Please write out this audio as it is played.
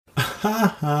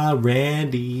Ha ha,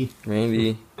 Randy.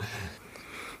 Randy.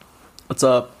 What's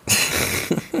up?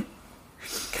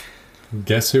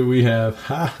 Guess who we have?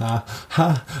 Ha ha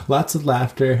ha. Lots of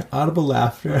laughter. Audible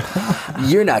laughter.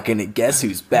 You're not going to guess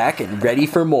who's back and ready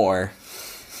for more.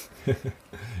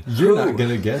 You're not going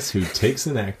to guess who takes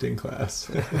an acting class.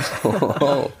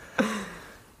 Oh.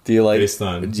 Do you like... Based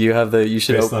on... Do you have the... You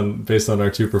should based on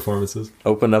our 2 performances.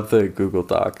 open up the Google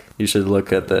Doc. You should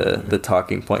look at the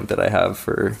talking point that I have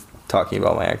for talking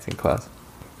about my acting class.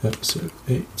 Episode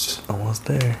 8. Almost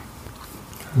there.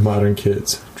 Modern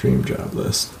Kids Dream Job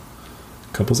List.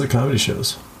 Couples at comedy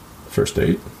shows. First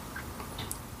date.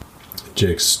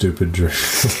 Jake's stupid dream.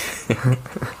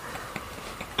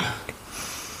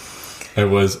 I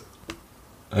was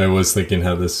thinking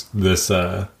how this maybe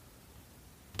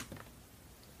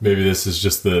this is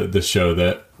just the show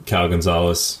that Cal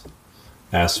Gonzalez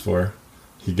asked for.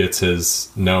 He gets his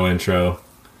no intro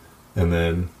and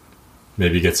then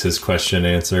maybe gets his question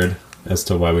answered as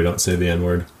to why we don't say the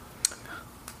N-word.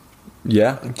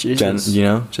 Yeah. Jesus.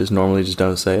 Just normally just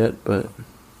don't say it, but...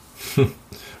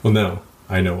 Well, no.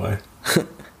 I know why.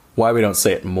 Why we don't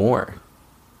say it more.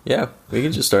 Yeah, we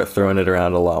can just start throwing it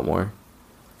around a lot more.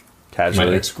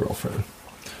 Casually. My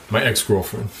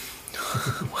ex-girlfriend.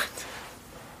 What?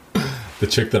 The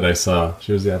chick that I saw,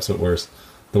 she was the absolute worst.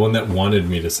 The one that wanted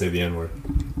me to say the N-word.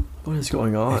 What is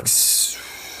going on?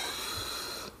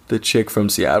 The chick from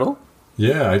Seattle?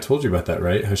 Yeah, I told you about that,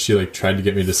 right? How she tried to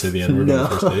get me to say the N-word on the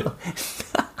first date.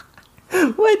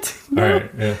 What? No. All right,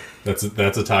 yeah. That's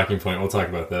a talking point. We'll talk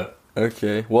about that.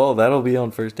 Okay. Well, that'll be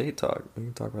on first date talk. We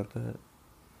can talk about that.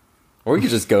 Or we could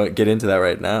just get into that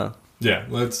right now. Yeah,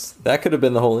 let's... That could have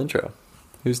been the whole intro.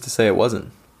 Who's to say it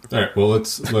wasn't? All right, well,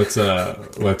 let's play the...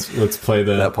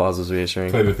 That pause was reassuring.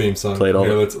 Play the theme song. Play it all.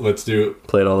 Here, let's do...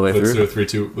 Play it all the way Let's through.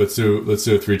 do let's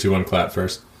do a 3, 2, 1 clap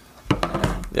first.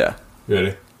 Yeah. You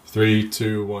ready? 3,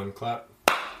 2, 1 clap.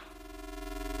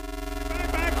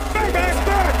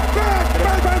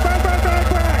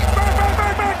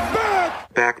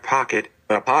 Back Pocket,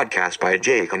 a podcast by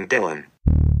Jake and Dylan.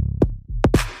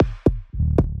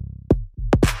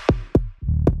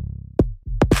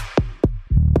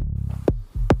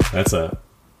 That's a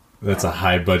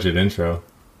high budget intro.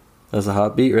 That's a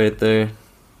hot beat right there,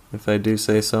 if I do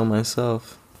say so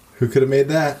myself. Who could have made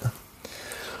that?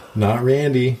 Not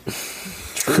Randy.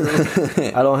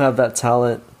 I don't have that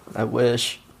talent. I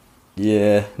wish.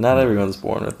 Yeah, not everyone's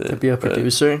born with it. To be a but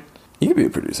producer? You could be a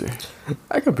producer.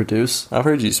 I can produce. I've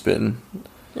heard you spitting.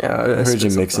 Yeah, I heard you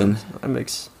spit mixing.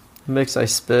 sometimes. I mix, I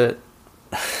spit.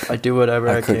 I do whatever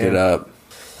I cook can. it up.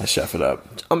 I chef it up.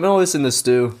 I'm always in the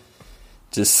stew,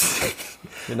 Just,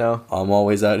 you know? I'm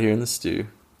always out here in the stew.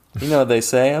 You know what they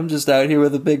say? I'm just out here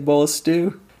with a big bowl of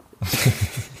stew.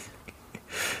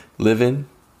 Living,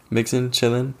 mixing,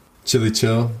 chilling. Chili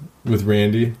chill with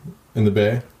Randy in the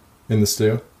bay, in the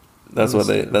stew. That's what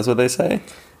they say.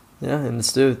 Yeah, in the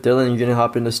stew. Dylan, you gonna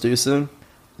hop in the stew soon?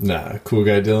 Nah, cool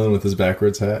guy Dylan with his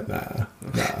backwards hat. Nah.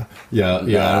 Yeah, I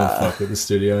don't fuck with the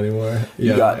studio anymore.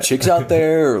 You Yeah, got chicks out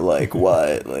there, or like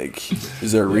what? Like,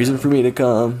 is there a reason for me to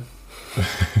come?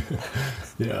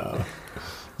 Yeah.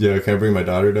 Yeah, can I bring my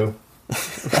daughter though?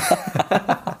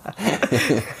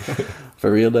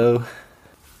 For real though.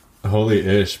 Holy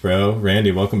ish, bro.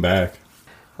 Randy, welcome back.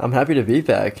 I'm happy to be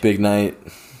back. Big night.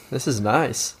 This is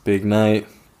nice. Big night.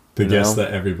 The You guest know?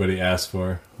 that everybody asked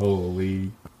for.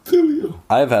 Holy.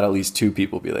 I've had at least 2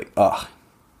 people be like,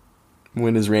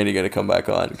 when is Randy going to come back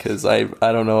on? Because I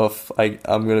don't know if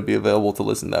I'm going to be available to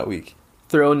listen that week.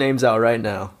 Throw names out right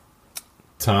now.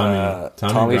 Tommy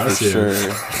for Garcia sure.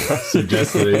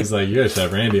 suggested it. He's like, you guys should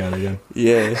have Randy on again.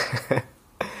 Yeah.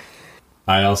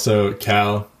 I also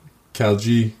Cal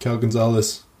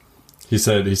Gonzalez. He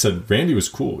said Randy was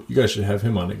cool. You guys should have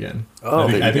him on again. Oh,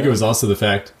 I think it was also the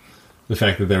fact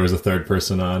that there was a third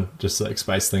person on, just to, like,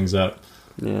 spice things up.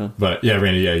 Yeah. But yeah,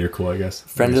 Randy, yeah, you're cool, I guess.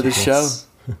 Friend of the show.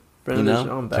 Friend You of the know?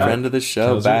 show, I'm back. Friend of the show.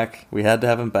 Tells you. Back. We had to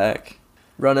have him back.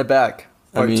 Run it back.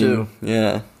 Part 2.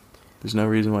 Yeah. There's no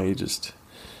reason why you just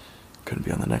couldn't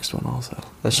be on the next one also.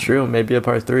 That's true. Maybe a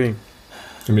part 3.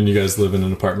 I mean, you guys live in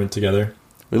an apartment together.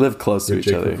 We live close to With each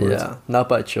Jake other. Records. Yeah, not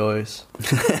by choice.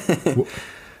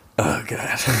 Oh,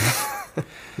 God.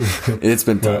 It's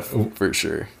been tough, for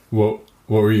sure. What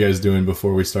were you guys doing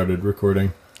before we started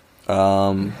recording?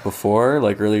 Before,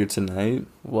 like earlier tonight.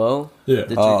 Well, Yeah.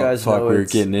 did you guys know we were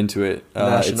it's getting into it.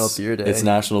 National it's- Beer Day? It's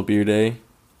National Beer Day.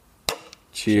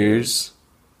 Cheers.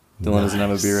 Dylan doesn't have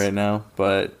a Nice. beer right now,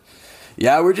 but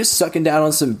yeah, we're just sucking down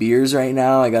on some beers right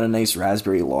now. I got a nice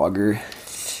raspberry lager.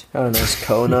 got a nice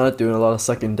Kona, doing a lot of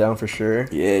sucking down for sure.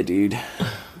 Yeah, dude.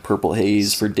 Purple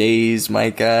haze for days, my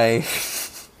guy.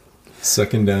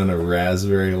 Sucking down a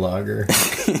raspberry lager.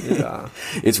 Yeah.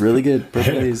 It's really good.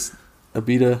 Birthdays,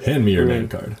 Abita. Hand me your Brewing. name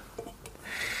card.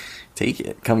 Take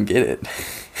it. Come get it.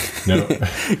 No,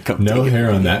 Come no take it.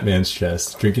 hair on that man's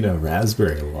chest. Drinking a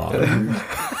raspberry lager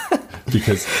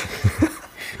because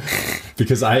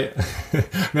I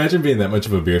imagine being that much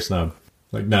of a beer snob,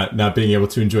 like not being able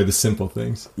to enjoy the simple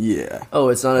things. Yeah. Oh,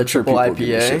 it's not a Sure, triple people give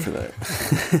me shit IPA. for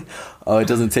that. Oh, it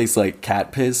doesn't taste like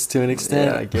cat piss to an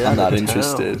extent. Yeah, get I'm not into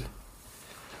interested. town.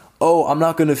 Oh, I'm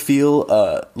not gonna feel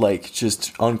like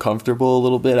just uncomfortable a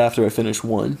little bit after I finish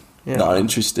one. Yeah. Not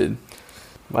interested.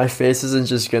 My face isn't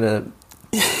just gonna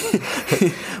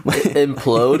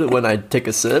implode when I take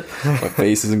a sip. My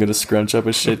face isn't gonna scrunch up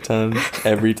a shit ton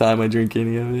every time I drink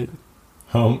any of it.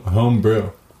 Home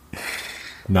brew,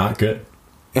 not good.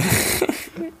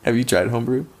 Have you tried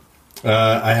homebrew?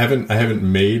 I haven't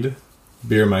made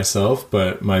beer myself,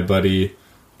 but my buddy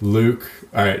Luke.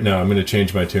 All right, no, I'm going to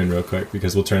change my tune real quick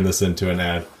because we'll turn this into an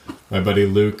ad. My buddy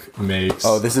Luke makes.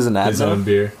 Oh, this is an ad his now? own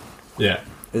beer. Yeah.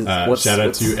 What's- Shout out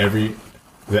what's- to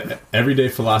the Everyday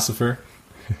Philosopher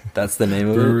That's the name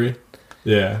of it. Brewery.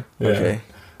 Yeah. Okay.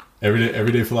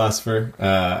 Everyday Philosopher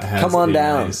has Come on a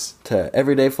down nice- to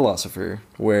Everyday Philosopher,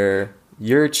 where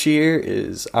your cheer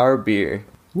is our beer.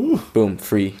 Woo. Boom,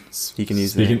 free. You can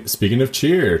use that. Speaking of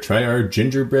cheer, try our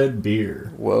gingerbread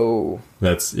beer. Whoa.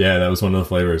 That was one of the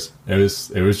flavors. It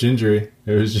was gingery.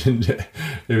 It was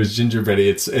gingerbready.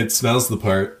 It smells the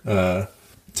part,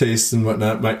 tastes and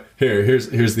whatnot.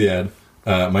 Here's the ad.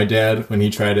 My dad, when he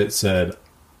tried it, said,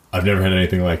 "I've never had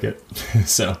anything like it."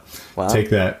 So Wow. take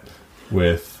that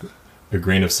with a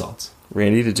grain of salt.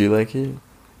 Randy, did you like it?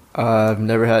 I've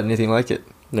never had anything like it.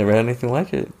 Never had anything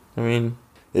like it. I mean,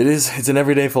 it's an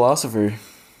everyday philosopher.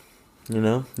 You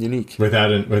know, unique.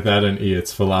 Without an e,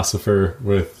 it's philosopher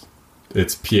with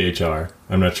it's phr.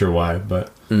 I'm not sure why,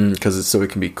 but Because it's so it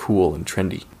can be cool and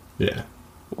trendy. yeah,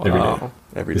 Wow.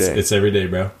 Every It's, day. it's every day,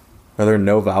 bro. Are there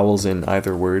no vowels in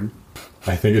either word?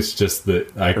 I think it's just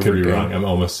that I could be Every day. wrong. I'm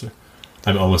almost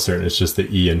certain it's just the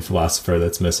e in philosopher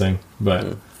that's missing.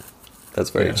 But That's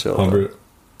very yeah, chill. homebrew.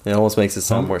 It almost makes it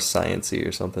sound Home- more sciencey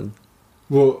or something.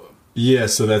 Well, yeah.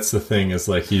 So that's the thing is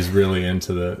like he's really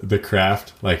into the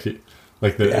craft, like the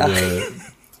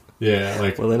yeah,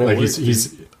 like Well, then it like works.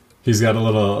 he's got a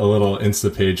little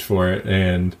Insta page for it,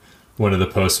 and one of the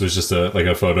posts was just a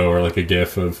photo or like a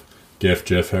GIF,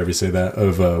 however you say that,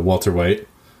 of Walter White.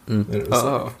 And it was like,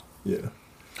 Oh. yeah.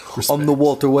 I'm the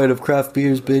Walter White of craft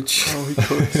beers, bitch.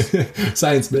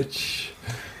 Science, bitch.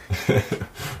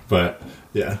 But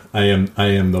yeah, I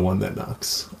am the one that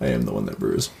knocks. I am the one that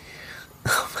brews.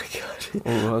 Oh my god.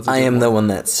 Oh, that's a I good am one. the one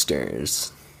that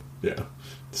stirs. Yeah.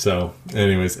 So,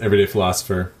 anyways, Everyday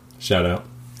Philosopher, shout out.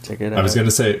 Check it out. I was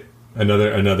gonna say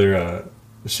another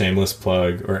shameless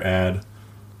plug or ad.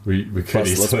 We could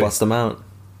Let's easily bust them out.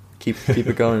 Keep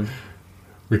it going.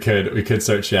 we could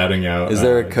start shouting out. Is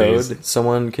there a code days.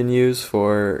 someone can use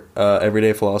for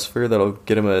Everyday Philosopher that'll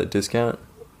get him a discount?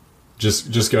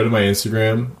 Just go to my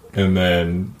Instagram and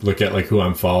then look at like who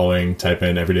I'm following. Type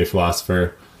in Everyday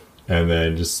Philosopher, and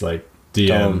then just like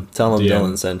DM. Tell him DM,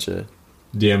 Dylan sent you.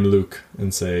 DM Luke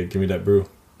and say, "Give me that brew."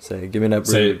 Say, give me that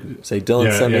brew. Say Dylan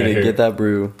Yeah, sent me yeah, to here. get that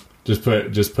brew. Just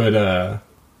DM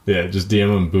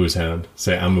him Booze Hound.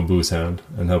 Say I'm a Booze Hound,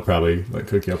 and he'll probably like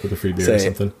hook you up with a free beer or Say,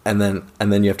 something. and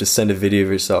then you have to send a video of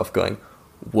yourself going,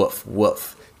 woof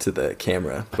woof to the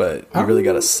camera, but you really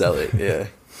gotta sell it. Yeah.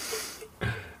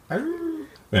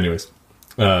 Anyways,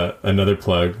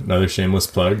 another shameless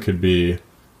plug could be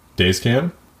Days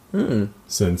Cam,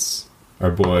 since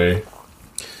our boy.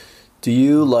 Do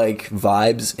you like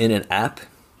vibes in an app?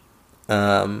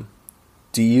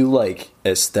 Do you like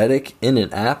aesthetic in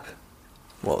an app?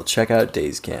 Well, check out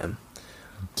Days Cam.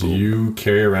 Do you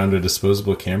carry around a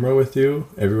disposable camera with you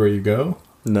everywhere you go?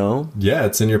 No? Yeah,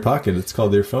 it's in your pocket. It's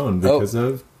called your phone because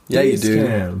of Yeah, Days you do.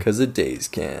 Cam. Because of Days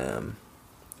Cam.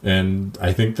 And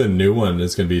I think the new one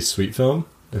is going to be Sweet Film,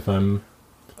 if I'm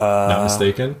not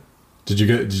mistaken. Did you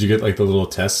get like the little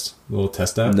test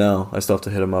app? No, I still have to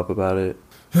hit him up about it.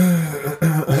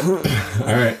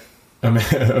 All right.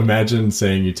 Imagine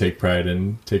saying you take pride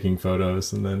in taking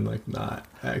photos and then like not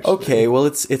actually. Okay, well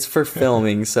it's for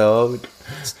filming, so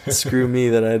screw me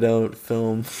that I don't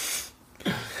film.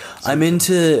 I'm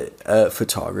into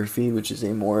photography, which is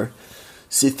a more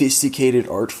sophisticated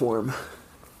art form.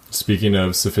 Speaking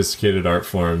of sophisticated art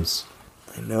forms,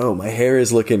 I know, my hair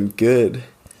is looking good.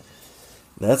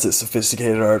 That's a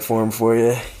sophisticated art form for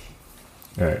you.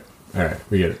 all right,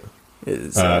 we get it.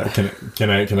 Is Can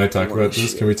I talk more about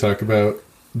this? shit. Can we talk about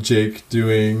Jake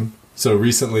doing So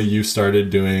recently you started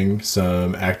doing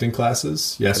some acting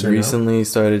classes, yes I or recently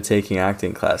started taking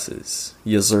acting classes.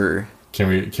 Yes, sir.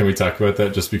 no? Can we talk about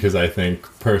that? Just because I think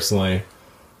personally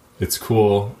it's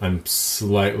cool. I'm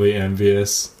slightly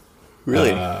envious.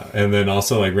 Really? And then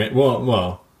also like,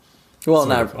 Well, sort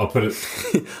not. of. I'll put it.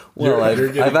 Well,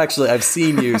 you're getting- I've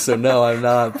seen you, so no, I'm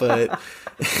not. But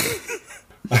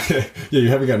yeah, you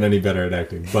haven't gotten any better at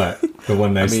acting. But the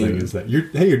one nice mean- thing is that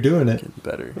you're doing it.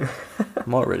 better.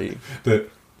 I'm already.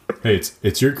 Hey,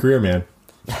 it's your career, man.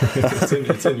 it's in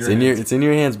your hands. It's in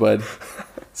your hands, bud.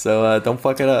 So don't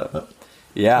fuck it up.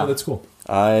 Yeah, Oh, that's cool.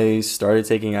 I started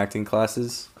taking acting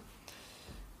classes.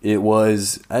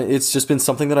 It's just been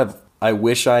something that I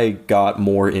wish I got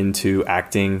more into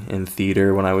acting and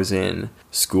theater when I was in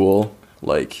school,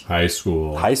 like High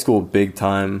school. high school, big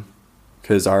time,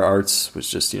 because our arts was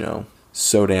just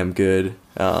so damn good.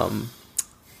 But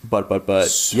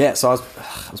yeah, so I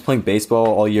was playing baseball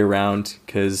all year round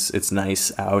because it's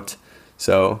nice out,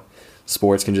 so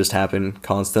sports can just happen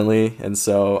constantly, and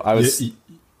so I was.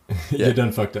 You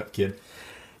done fucked up, kid.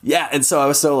 Yeah, and so I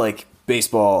was so like,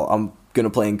 baseball, I'm going to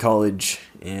play in college,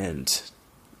 and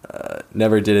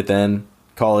never did it then.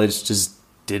 College just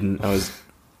didn't. I was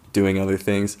doing other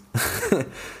things.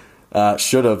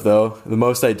 Should have, though. The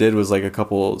most I did was like a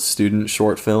couple student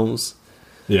short films.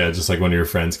 Yeah, just like one of your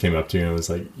friends came up to you and was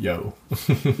like, yo.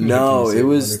 No, Can you say it one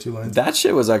was, or two lines? that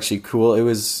shit was actually cool. It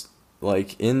was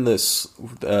like in this,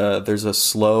 there's a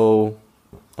slow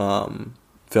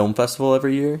film festival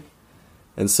every year.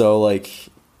 And so like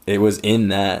it was in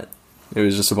that. It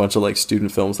was just a bunch of like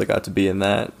student films that got to be in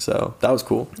that. So that was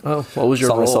cool. Oh, what was your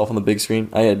Saw role? myself on the big screen.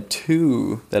 I had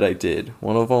 2 that I did.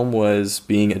 One of them was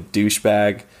being a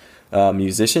douchebag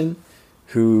musician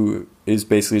who is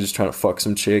basically just trying to fuck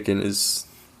some chick and is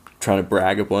trying to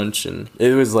brag a bunch. And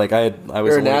it was like I was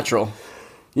You're a only- natural.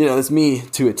 it's me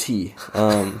to a T.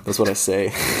 That's what I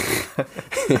say.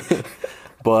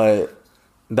 But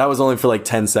that was only for like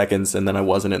 10 seconds, and then I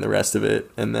wasn't in the rest of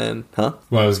it. And then, huh?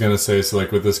 Well, I was going to say, so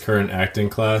like with this current acting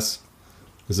class,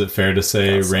 is it fair to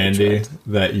say, Got Randy,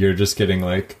 sidetracked. that you're just getting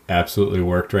like absolutely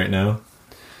worked right now?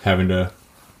 Having to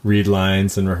read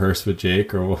lines and rehearse with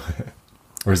Jake, or what?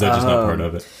 Or is that just not part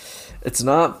of it? It's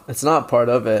not part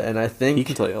of it, and I think He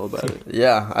can tell you all about it.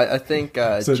 Yeah, I think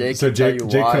Jake So can tell Jake you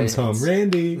why. comes home,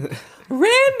 Randy.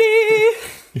 Randy!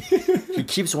 He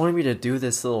keeps wanting me to do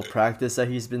this little practice that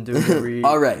he's been doing every.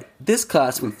 All right, this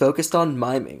class we focused on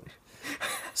miming.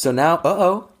 So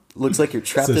now, looks like you're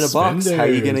trapped in a box. How are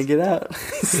you gonna get out?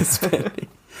 Suspending.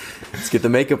 Let's get the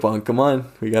makeup on. Come on,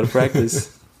 we gotta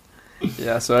practice.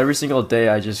 Yeah, so every single day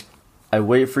I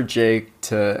wait for Jake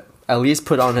to at least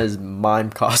put on his mime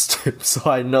costume so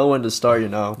I know when to start,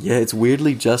 Yeah, it's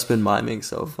weirdly just been miming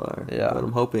so far. Yeah. But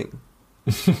I'm hoping.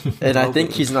 And I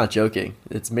think he's not joking.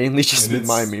 It's mainly just And been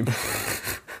it's- miming.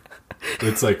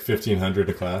 It's like 1,500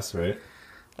 a class, right?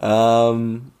 For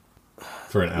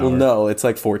an hour. Well, no, it's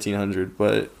like 1,400,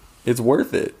 but it's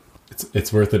worth it.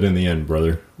 It's worth it in the end,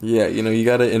 brother. Yeah, you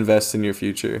gotta invest in your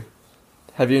future.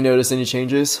 Have you noticed any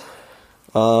changes?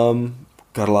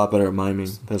 Got a lot better at miming,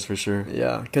 that's for sure.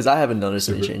 Yeah, because I haven't noticed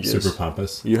any changes. Super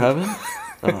pompous. You haven't?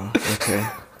 Oh, okay.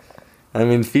 I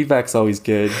mean, feedback's always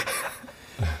good.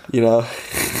 No,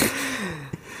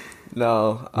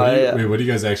 Wait, what do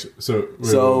you guys actually? What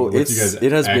do you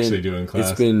guys actually do in class?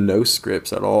 It's been no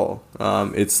scripts at all.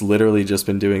 It's literally just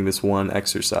been doing this one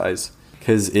exercise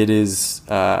because it is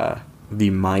the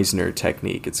Meisner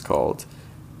technique. It's called,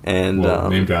 and Whoa,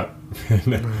 name drop.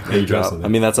 Name drop something. I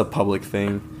mean, that's a public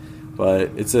thing,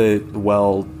 but it's a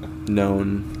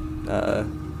well-known.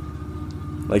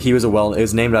 It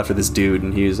was named after this dude,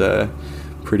 and he was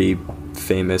pretty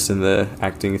famous in the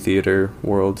acting theater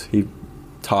world. He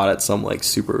taught at some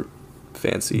super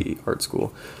fancy art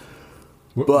school.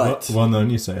 But well known,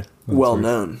 you say. That's well weird.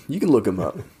 known. You can look him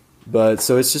up. But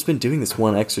so it's just been doing this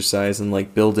one exercise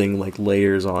and building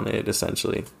layers on it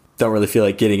essentially. Don't really feel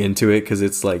like getting into it because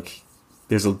it's it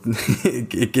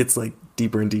gets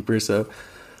deeper and deeper. So,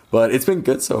 but it's been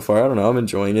good so far. I don't know. I'm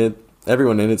enjoying it.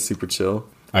 Everyone in it's super chill.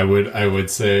 I would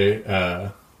say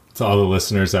to all the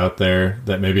listeners out there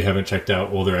that maybe haven't checked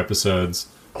out older episodes,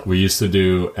 we used to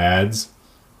do ads,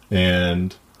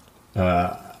 and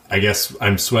I guess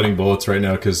I'm sweating bullets right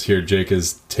now because here Jake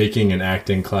is taking an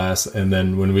acting class, and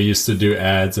then when we used to do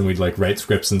ads and we'd write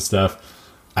scripts and stuff,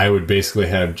 I would basically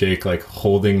have Jake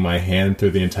holding my hand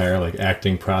through the entire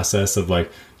acting process of the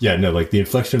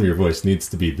inflection of your voice needs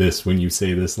to be this when you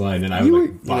say this line, and I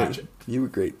would botch it. You were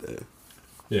great though.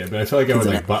 Yeah, but I feel like I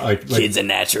would Kid's a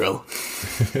natural.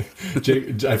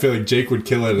 Jake, I feel like Jake would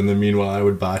kill it, and then meanwhile I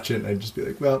would botch it, and I'd just be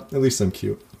like, well, at least I'm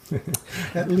cute.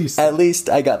 At least. At least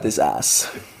I got this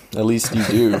ass. At least you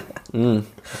do.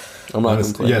 I'm not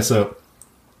complaining. Yeah, so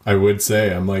I would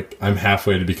say I'm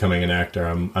halfway to becoming an actor.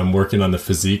 I'm working on the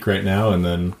physique right now, and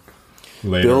then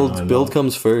later on, build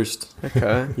comes first.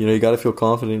 Okay. You got to feel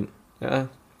confident. Yeah.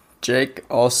 Jake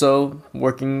also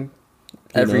working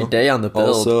every day on the build.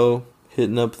 Also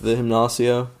hitting up the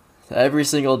gymnasio. Every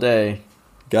single day.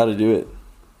 Got to do it.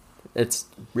 It's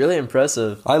really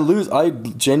impressive. I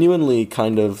genuinely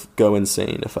kind of go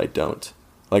insane if I don't.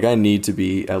 Like, I need to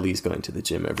be at least going to the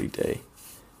gym every day.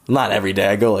 Not every day.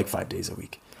 I go like 5 days a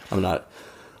week. I'm not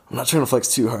trying to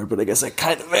flex too hard, but I guess I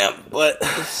kind of am. But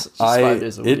 5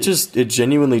 days a week. it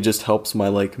genuinely just helps my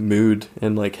like mood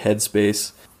and like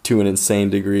headspace to an insane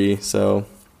degree. So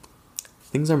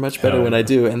things are much better when I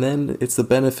do. And then it's the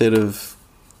benefit of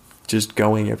just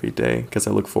going every day because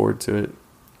I look forward to it.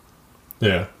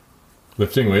 Yeah.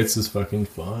 Lifting weights is fucking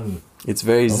fun. It's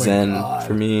very zen God.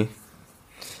 for me.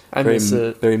 I miss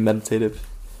it. Very meditative.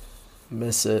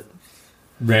 Miss it.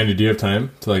 Randy, do you have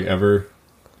time to like ever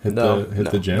hit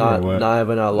the gym not, or what? Not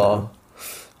even at law.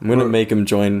 I'm gonna make him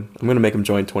join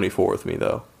 24 with me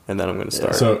though, and then I'm gonna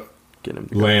start So getting him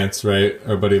to go. Lance, right?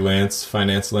 Our buddy Lance,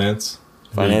 Finance Lance.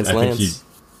 Finance Lance.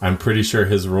 I'm pretty sure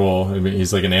his role, I mean,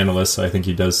 he's like an analyst, so I think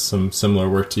he does some similar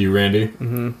work to you, Randy.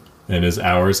 Mm-hmm. And his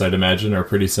hours, I'd imagine, are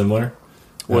pretty similar.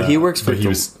 Well, he works for but he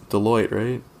was Deloitte,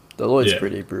 right? Deloitte's Yeah.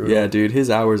 pretty brutal. Yeah, dude, his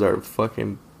hours are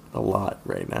fucking a lot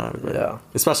right now. Yeah.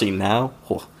 Especially now.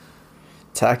 Oh,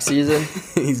 Tax season.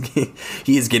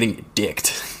 he is getting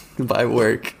dicked by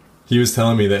work. He was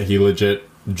telling me that he legit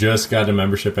just got a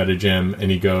membership at a gym,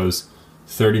 and he goes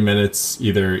 30 minutes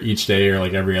either each day or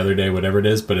like every other day, whatever it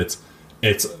is. But it's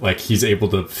like he's able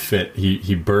to fit.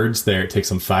 He birds there. It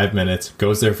takes him 5 minutes.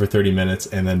 Goes there for 30 minutes,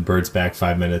 and then birds back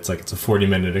 5 minutes. Like it's a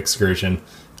 40-minute excursion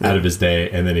out of his day,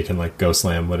 and then he can like go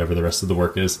slam whatever the rest of the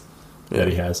work is that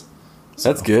he has.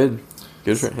 That's good.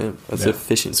 Good for him. That's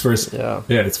efficient. It's for his, Yeah.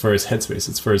 it's for his headspace.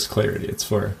 It's for his clarity.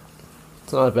 It's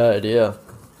It's not a bad idea.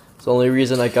 It's the only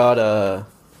reason I got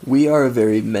We are a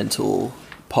very mental,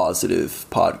 positive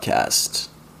podcast.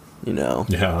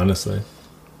 yeah. Honestly,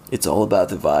 It's all about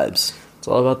the vibes. It's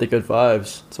all about the good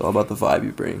vibes. It's all about the vibe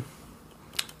you bring.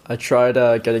 I tried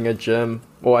getting a gym.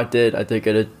 Well, I did. I did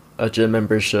get a gym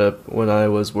membership when I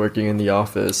was working in the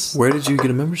office. Where did you get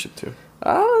a membership to?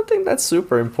 I don't think that's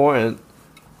super important.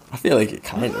 I feel like it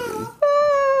kind of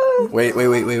is.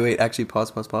 Wait. Actually,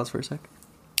 pause for a sec.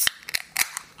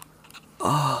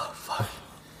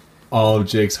 all of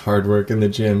Jake's hard work in the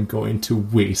gym going to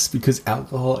waste because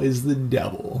alcohol is the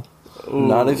devil.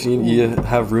 Not if you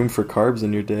have room for carbs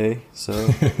in your day. So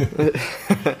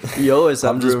You always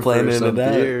have I'm just room playing for into some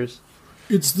that. beers.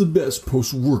 It's the best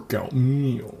post-workout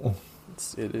meal.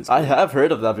 it is. I have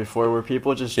heard of that before, where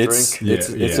people just It's drink.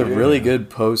 it's a really good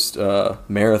post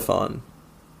marathon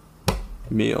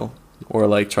meal or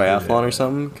like triathlon or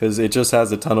something because it just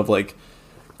has a ton of like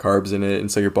carbs in it, and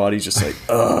so your body's just like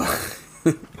ugh.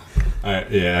 I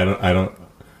don't.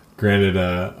 Granted,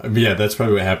 yeah, that's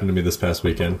probably what happened to me this past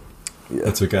weekend. Yeah.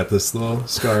 That's what got this little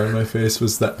scar on my face.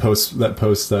 Was that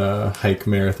post hike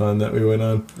marathon that we went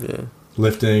on, Yeah.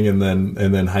 lifting and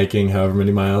then hiking however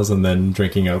many miles and then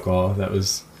drinking alcohol. That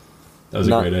was a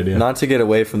great idea. Not to get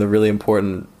away from the really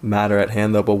important matter at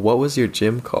hand though, but what was your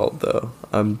gym called though?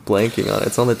 I'm blanking on it.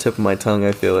 It's on the tip of my tongue.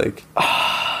 I feel like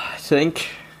I think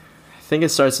it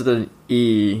starts with an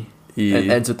E,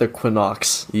 and ends with a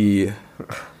Quinox. E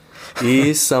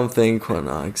something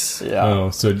Quinox. Yeah. Oh,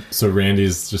 so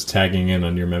Randy's just tagging in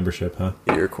on your membership, huh?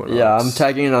 Ear Quinox. Yeah, I'm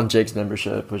tagging in on Jake's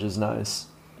membership, which is nice.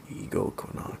 Ego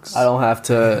Quinox. I don't have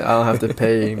to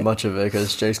pay much of it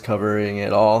because Jake's covering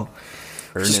it all.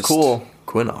 Which is cool.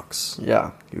 Quinox.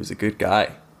 Yeah, He was a good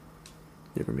guy.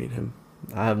 You ever meet him?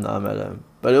 I have not met him,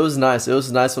 but it was nice. It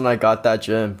was nice when I got that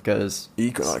gym because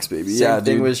Equinox, baby. same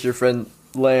thing with your friend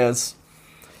Lance.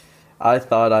 I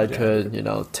thought I could,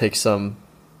 take some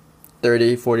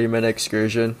 30-40 minute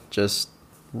excursion just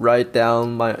right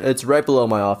down it's right below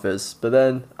my office. But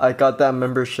then I got that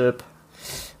membership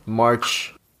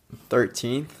March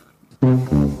 13th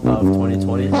of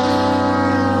 2020.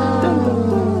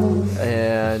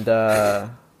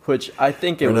 And which I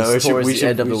think it was towards the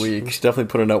end of the week. We should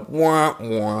definitely put a wah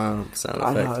wah sound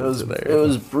I effect know, into there. it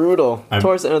was brutal.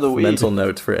 Towards the end of the week. Mental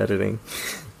note for editing.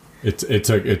 It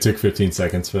took 15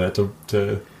 seconds for that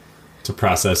to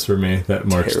process for me. That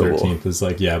March Terrible. 13th is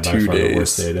like by 2 far the days.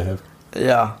 worst day to have.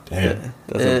 Yeah. Damn.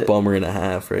 That's a bummer and a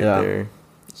half right there.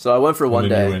 So I went for one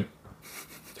And then you day. went-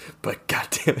 But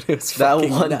goddamn it, was That fucking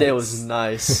one day nice. was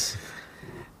nice.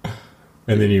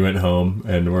 And then you went home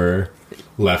and were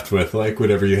left with like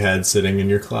whatever you had sitting in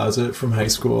your closet from high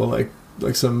school, like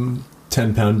like some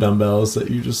 10-pound dumbbells that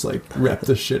you just like rep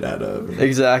the shit out of.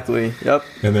 Exactly. Yep.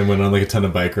 And then went on like a ton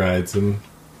of bike rides and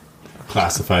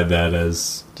classified that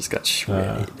as Just got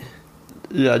shredded.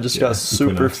 Yeah, I just got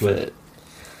super Equinox lift. fit.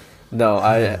 No,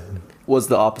 I was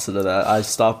the opposite of that. I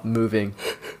stopped moving.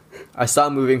 I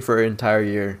stopped moving for an entire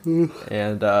year,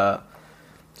 and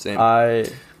Same.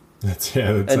 that's and it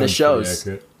sounds pretty shows.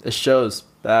 accurate. It shows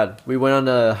bad. We went on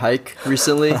a hike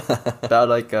recently, about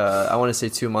like I want to say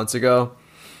 2 months ago.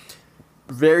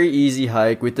 Very easy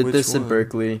hike. We did Which this in one?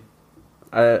 Berkeley.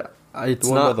 the It's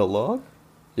one not by the log?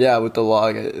 yeah with the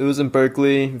log. It was in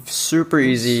Berkeley. Super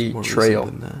easy More trail.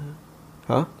 recent than that.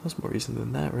 Huh? That's more recent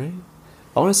than that, right?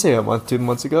 I want to say a month, 2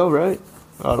 months ago, right?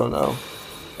 I don't know.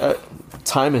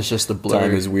 Time is just a blur.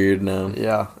 Time is weird now.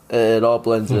 Yeah, it all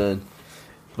blends in.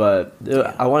 But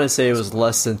I want to say it was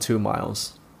less than 2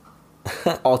 miles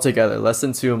altogether. Less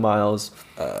than 2 miles.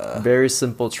 Very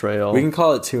simple trail. We can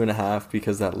call it 2.5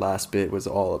 because that last bit was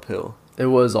all uphill. It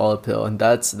was all uphill, and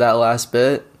that last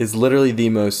bit. It's literally the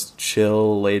most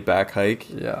chill, laid back hike.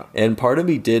 Yeah. And part of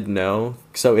me did know.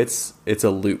 So it's a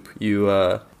loop.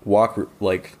 You walk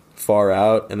like far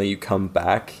out, and then you come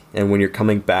back. And when you're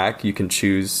coming back, you can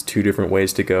choose 2 different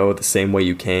ways to go: the same way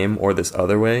you came, or this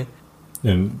other way.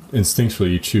 And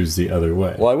instinctually, you choose the other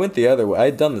way. Well, I went the other way. I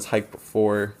had done this hike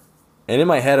before, and in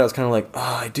my head, I was kind of like, "Oh,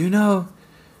 I do know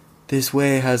this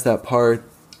way has that part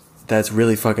that's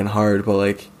really fucking hard, but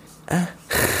like."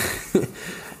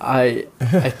 I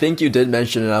think you did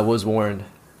mention it. I was warned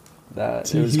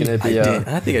that it was gonna be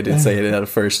I think I did say it at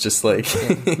first, just like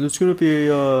there's gonna be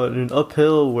an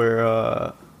uphill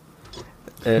where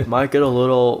it might get a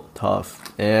little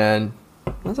tough, and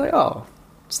I was like, oh,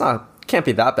 can't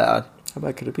be that bad. how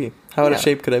bad could it be? How out of Yeah.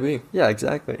 shape could I be? Yeah,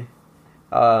 exactly.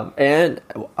 And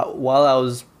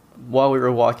while we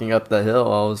were walking up the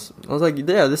hill, I was like,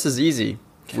 yeah, this is easy.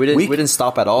 We didn't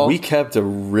stop at all. We kept a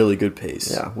really good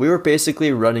pace. Yeah, we were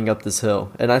basically running up this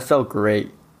hill, and I felt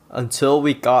great until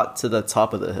we got to the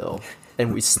top of the hill,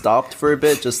 and we stopped for a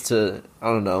bit just to, I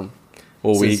don't know.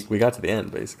 Well, Since- we got to the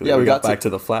end basically. Yeah, we we got got back to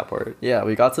the flat part. Yeah,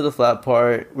 we got to the flat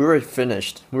part. We were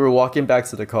finished. We were walking back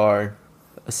to the car,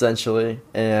 essentially,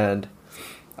 and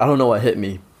I don't know what hit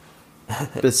me.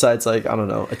 Besides, like, I don't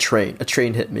know, a train. A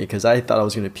train hit me because I thought I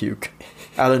was gonna puke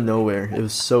out of nowhere. It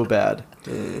was so bad.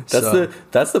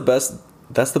 That's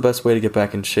the best way to get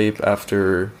back in shape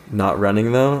after not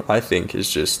running though. I think is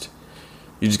just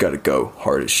you just got to go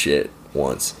hard as shit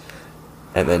once,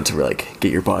 and then to like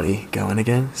get your body going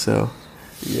again. So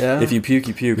Yeah. if you puke,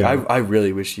 you puke. Yeah. I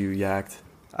really wish you yacked.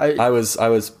 I I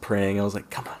was praying. I was like,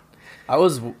 come on.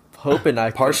 was hoping I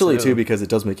could Partially too because it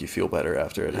does make you feel better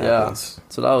after it yeah. happens.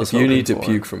 That's what I was. If you need to hoping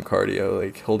for. puke from cardio,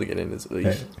 like holding it in is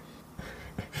Hey,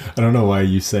 I don't know why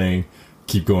you saying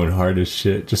keep going hard as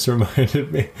shit just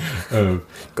reminded me of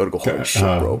gotta go hard as shit,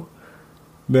 bro.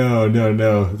 no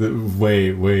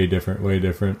way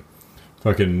different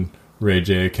fucking Ray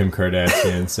J, Kim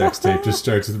Kardashian sex tape just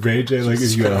starts with Ray J like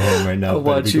if you at home right now I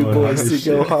want better be you going hard boys as to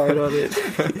go shit. hard on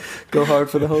it. Go hard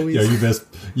for the homies. Yeah,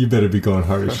 you better be going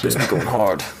hard as shit. Just going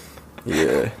hard.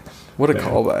 Yeah. What a Yeah.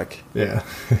 callback. Yeah,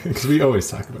 because we always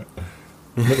talk about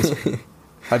it.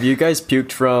 Have you guys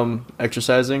puked from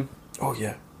exercising? Oh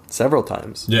yeah. Several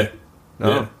times. Yeah.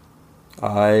 No.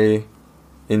 I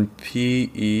in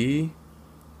PE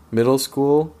middle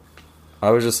school, I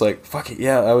was just like, fuck it,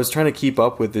 yeah. I was trying to keep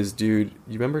up with this dude.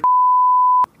 You remember?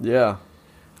 Yeah.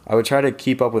 I would try to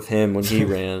keep up with him when he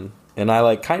ran. And I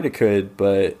like kind of could,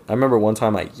 but I remember one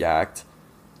time I yacked.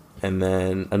 And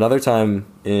then another time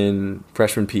in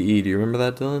freshman PE, do you remember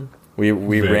that, Dylan? We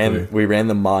Vaguely. ran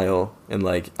the mile and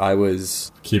like I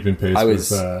was Keeping pace I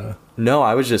was- with no,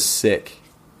 I was just sick.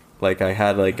 Like I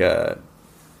had like a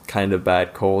kind of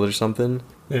bad cold or something.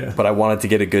 yeah. But I wanted to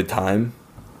get a good time.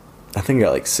 I think I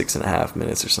got like 6.5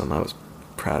 minutes or something. I was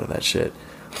proud of that shit.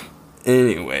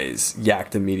 Anyways,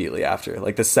 yacked immediately after.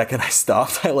 Like the second I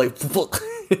stopped, I like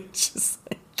just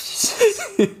like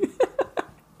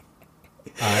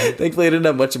thankfully I didn't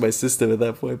have much of my system at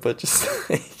that point, but just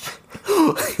like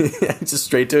just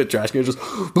straight to a trash can, just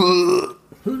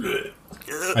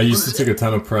I used to take a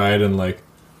ton of pride in like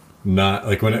not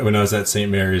like when I was at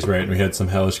St. Mary's, right, and we had some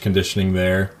hellish conditioning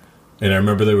there. And I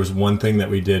remember there was one thing that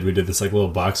we did this like little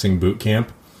boxing boot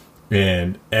camp,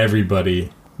 and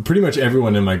pretty much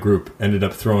everyone in my group ended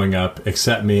up throwing up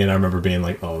except me. And I remember being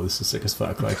like, oh, this is sick as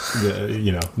fuck. Like,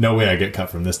 no way I get cut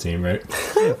from this team, right?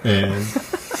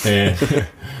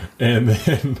 And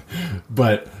then,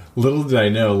 but little did I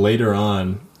know later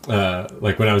on,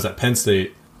 like when I was at Penn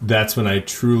State, that's when I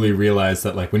truly realized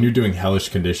that like when you're doing hellish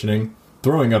conditioning,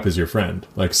 throwing up is your friend.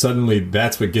 Like suddenly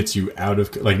that's what gets you out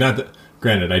of, like, not that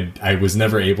granted, I was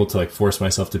never able to like force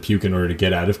myself to puke in order to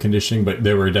get out of conditioning, but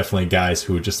there were definitely guys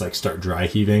who would just like start dry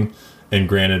heaving. And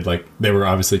granted, like there were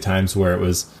obviously times where it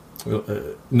was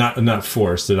not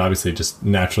forced. It obviously just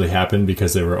naturally happened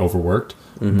because they were overworked.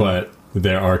 Mm-hmm. But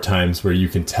there are times where you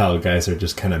can tell guys are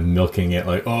just kind of milking it,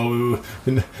 like, oh,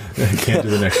 I can't do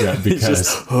the next rep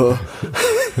because.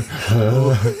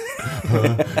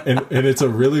 And it's a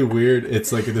really weird.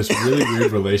 It's like this really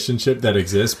weird relationship that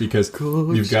exists because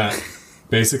you've got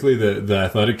basically the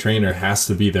athletic trainer has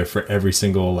to be there for every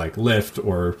single like lift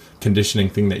or conditioning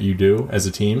thing that you do as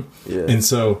a team. Yeah. And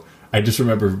so I just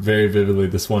remember very vividly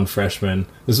this one freshman.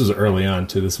 This was early on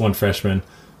too. This one freshman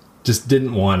just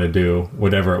didn't want to do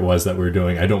whatever it was that we were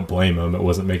doing. I don't blame him. It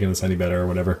wasn't making us any better or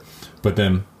whatever. But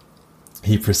then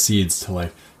he proceeds to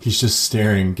like, he's just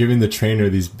staring, giving the trainer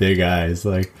these big eyes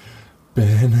like,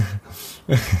 Ben,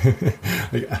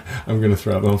 like, I'm going to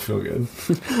throw up. I don't feel good.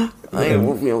 I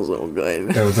don't feel so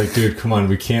good. I was like, dude, come on.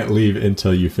 We can't leave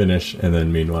until you finish. And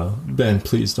then meanwhile, Ben,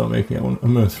 please don't make me. I'm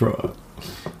going to throw up.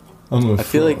 I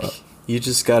feel like you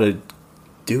just got to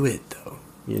do it though.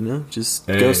 You know, just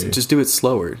do it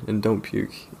slower and don't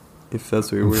puke if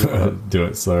that's what you're worried about. Do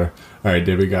it slower. All right,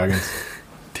 David Goggins.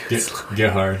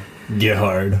 Get hard. Get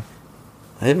hard.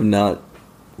 I have not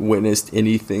witnessed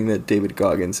anything that David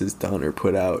Goggins has done or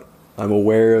put out. I'm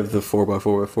aware of the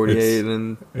 4x4x48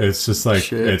 and it's just like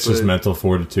shit, it's just mental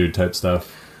fortitude type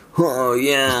stuff. Oh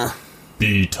yeah.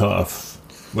 Be tough.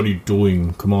 What are you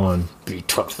doing? Come on. Be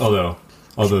tough. Although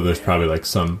there's probably like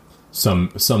some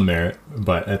merit,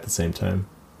 but at the same time.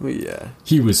 Well, yeah.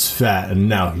 He was fat and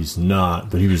now he's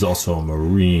not, but he was also a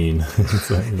Marine.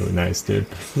 It's like really nice, dude.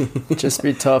 Just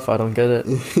be tough. I don't get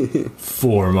it.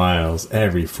 4 miles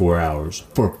every 4 hours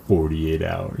for 48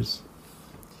 hours.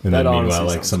 And That then meanwhile,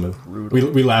 honestly like sounds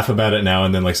we laugh about it now,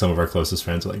 and then like some of our closest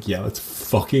friends are like, "Yeah, let's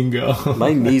fucking go."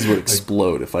 My knees would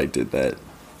explode if I did that.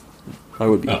 I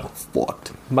would be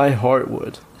fucked. My heart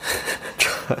would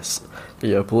just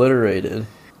be obliterated.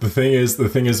 The thing is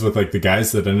with like the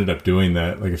guys that ended up doing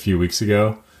that like a few weeks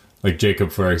ago, like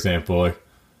Jacob, for example, like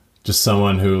just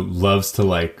someone who loves to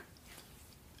like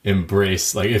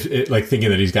embrace, like if it, like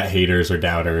thinking that he's got haters or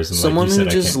doubters, and someone like you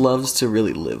said, who just loves to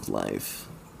really live life.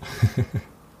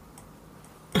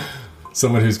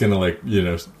 Someone who's gonna like, you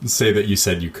know, say that you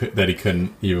said you could, that he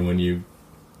couldn't, even when you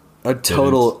a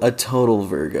total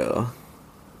Virgo.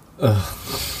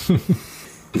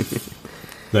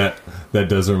 That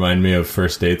does remind me of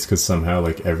first dates, because somehow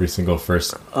like every single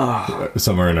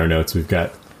somewhere in our notes we've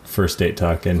got first date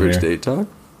talk in here. First date talk?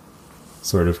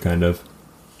 Sort of, kind of.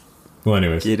 Well,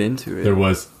 anyways, get into it. There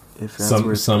was if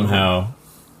that's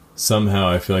somehow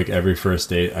I feel like every first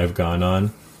date I've gone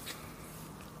on,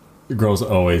 girls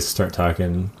always start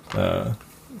talking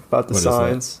about the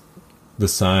signs. The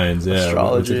signs, yeah.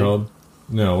 Astrology. What's it called?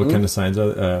 No, what kind of signs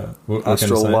are what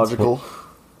astrological?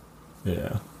 Kind of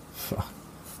signs? Yeah.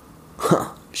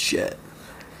 Fuck. Shit.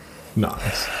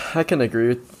 Nice. I can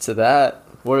agree to that.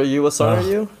 What are you? What sign are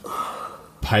you?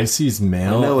 Pisces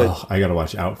male. I know it. I gotta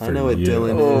watch out for you. I know what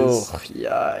Dylan is. Oh,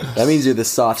 yikes. That means you're the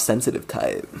soft, sensitive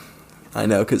type. I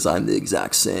know, because I'm the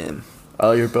exact same.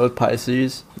 Oh, you're both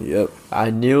Pisces? Yep. I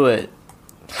knew it.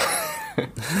 I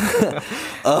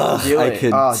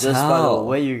could just by the tell.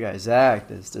 way you guys act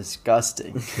is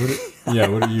disgusting.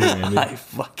 What are you, Andy? I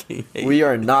fucking hate We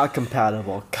are not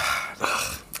compatible.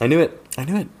 God. I knew it. I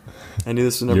knew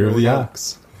this was never Year of the work out.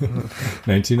 Ox.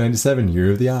 1997,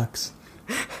 Year of the Ox.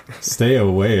 Stay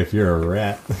away if you're a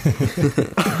rat.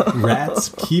 Rats,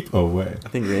 keep away. I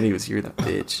think Randy was here, that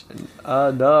bitch.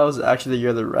 No, I was actually the year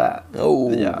of the rat.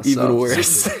 Oh, Yeah, even so-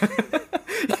 worse.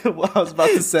 What I was about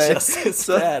to say. Just as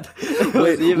bad.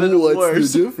 Wait, even what's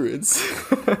worse. the difference?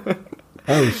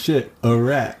 Oh shit, a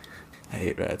rat. I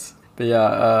hate rats. But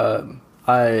yeah,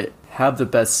 I have the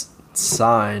best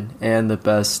sign and the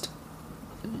best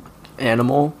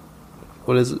animal.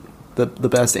 What is it? The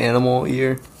best animal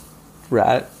year?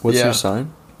 Rat? What's Yeah. your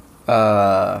sign?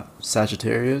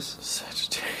 Sagittarius.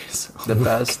 Sagittarius. The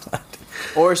best.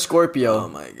 Or Scorpio. Oh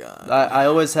my god. I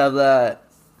always have that.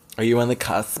 Are you on the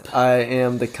cusp? I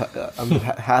am I'm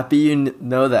happy you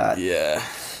know that. Yeah.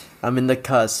 I'm in the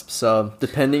cusp. So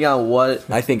depending on what.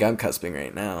 I think I'm cusping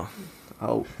right now.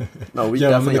 Oh no, we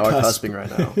Yeah, I'm in definitely the are cusp. cusping right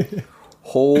now.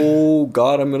 Oh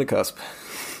god, I'm gonna cusp.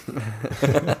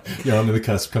 Yo, I'm in the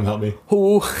cusp. Come help me.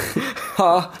 Oh,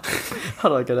 ha. How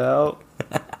do I get out?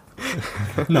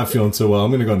 I'm not feeling so well.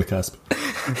 I'm gonna go on the cusp.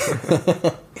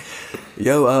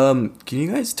 Yo, can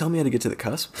you guys tell me how to get to the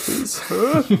cusp, please?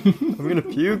 I'm gonna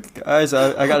puke, guys.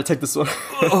 I gotta take this one.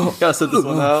 Gotta sit this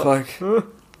one out. Fuck.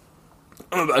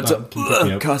 I'm about Keep me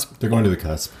to up. cusp. They're going to the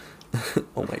cusp.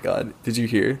 Oh my god, did you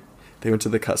hear? They went to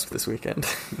the cusp this weekend.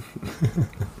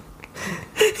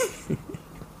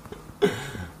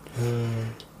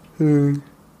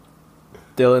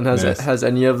 Dylan, Nice. has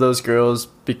any of those girls,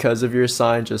 because of your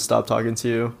sign, just stopped talking to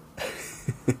you?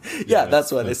 Yeah, Yes,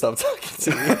 that's why they stopped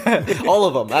talking to me. All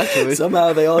of them, actually.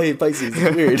 Somehow they all hate Pisces.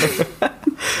 It's weird.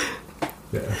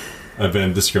 Yeah. I've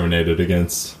been discriminated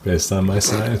against based on my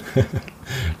sign.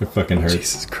 It fucking hurts.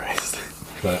 Jesus Christ.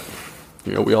 But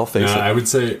You know, we all face no, it. I would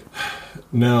say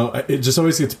no. It just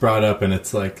always gets brought up, and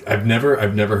it's like I've never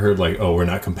heard like, oh, we're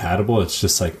not compatible. It's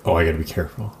just like, oh, I got to be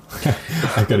careful.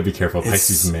 I got to be careful.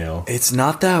 Pisces male. It's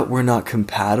not that we're not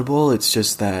compatible. It's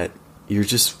just that you're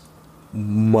just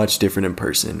much different in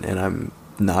person, and I'm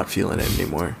not feeling it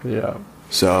anymore. Yeah.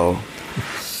 So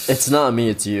It's not me,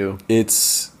 it's you.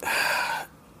 it's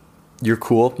you're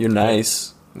cool. You're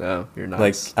nice. No, you're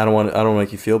nice. Like I don't want to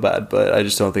make you feel bad, but I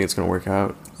just don't think it's gonna work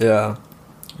out. yeah.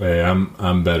 Hey,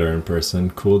 I'm better in person.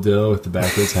 Cool deal with the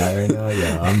backwards hat right now.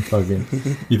 Yeah, I'm fucking.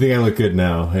 You think I look good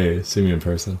now? Hey, see me in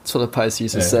person. That's what a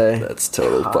Pisces would Yeah. say. That's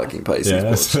total fucking Pisces Yeah,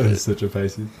 that's bullshit. such a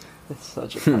Pisces. It's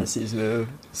such a Pisces move.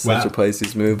 Such Wow. a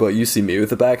Pisces move. But you see me with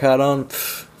the back hat on?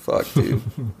 Fuck, dude.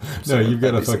 No, you've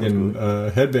got a Every single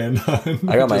fucking headband on.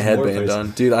 I got my Just more headband Pisces.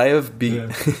 on, dude. I have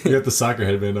Yeah. You got the soccer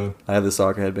headband on. I have the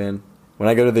soccer headband. When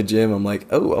I go to the gym, I'm like,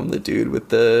 oh, I'm the dude with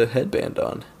the headband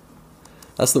on.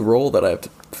 That's the role that I have to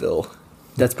fill.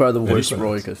 That's probably the worst Anybody's.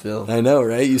 role you could feel. I know,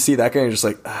 right? You see that guy, and you're just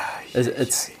like,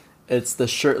 It's the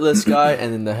shirtless guy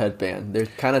and then the headband. They're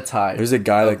kind of tied. There's a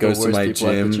guy Of that the goes to worst my people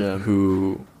at the gym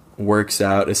who works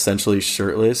out essentially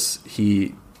shirtless.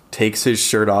 He takes his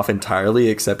shirt off entirely,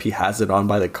 except he has it on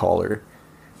by the collar.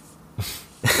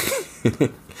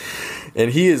 And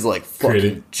he is like fucking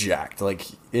Creating- jacked, like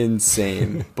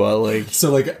insane. But like, So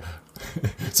like,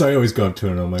 so I always go up to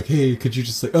him and I'm like, hey, could you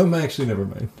just like, oh, actually, never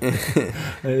mind.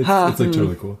 It's like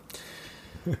totally cool.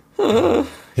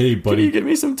 Hey, can buddy. you give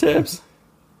me some tips?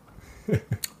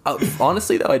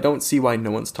 Honestly, though, I don't see why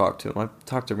no one's talked to him. I've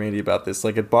talked to Randy about this.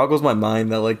 Like, it boggles my mind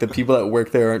that like the people that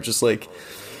work there aren't just like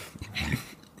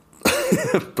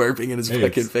burping in his Hey,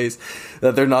 fucking it's- face.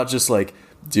 That they're not just like,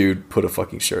 dude, put a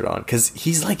fucking shirt on, because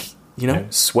he's like, you know, Hey.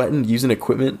 sweating, using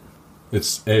equipment.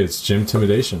 It's gym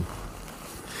intimidation.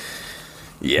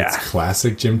 Yeah, It's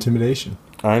classic gym intimidation.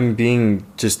 I'm being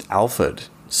just alphaed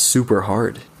super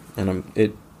hard, and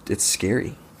it's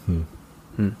scary.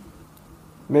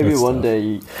 Maybe That's one tough.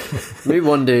 day, maybe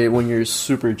one day when you're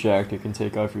super jacked, you can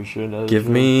take off your shirt. Give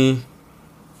me,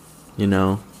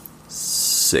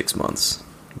 6 months.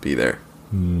 Be there.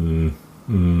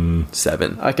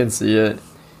 7. I can see it.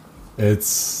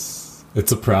 It's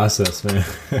a process, man.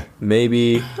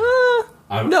 Maybe.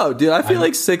 I'm- No, dude. I feel I'm-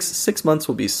 like 6 months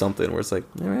will be something where it's like,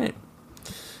 all right,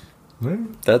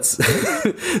 that's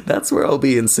that's where I'll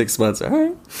be in 6 months. All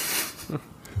right.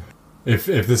 If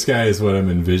this guy is what I'm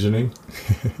envisioning,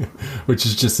 which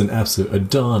is just an absolute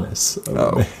Adonis, of a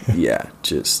Oh man. yeah,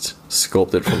 just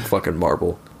sculpted from fucking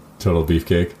marble. Total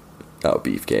beefcake. Oh,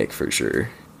 beefcake for sure.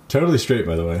 Totally straight,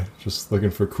 by the way. Just looking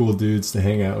for cool dudes to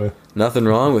hang out with. Nothing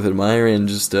wrong with admiring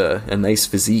just a nice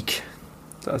physique.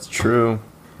 That's true.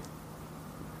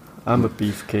 I'm a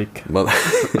beefcake. Mother,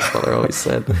 mother always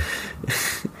said,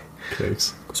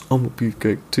 Cakes. "I'm a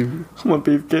beefcake too." I'm a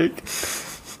beefcake.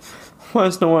 Why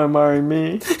is no one admiring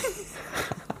me?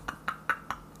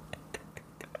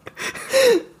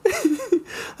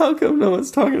 How come no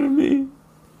one's talking to me?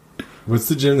 What's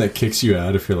the gym that kicks you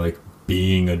out if you're like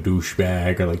being a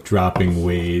douchebag or like dropping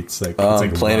weights? Like it's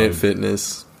like Planet lug.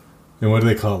 Fitness. And what do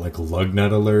they call it? Like lug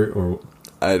nut alert or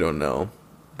I don't know,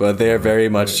 but they are very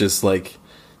much Right. just like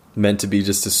meant to be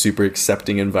just a super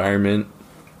accepting environment.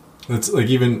 it's like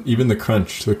even the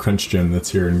crunch gym that's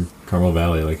here in Carmel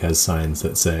Valley like has signs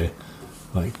that say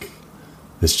like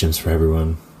this gym's for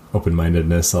everyone,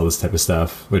 open-mindedness, all this type of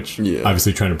stuff, which Yeah.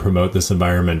 obviously trying to promote this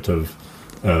environment of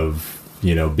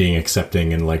being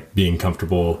accepting and like being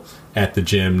comfortable at the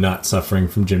gym, not suffering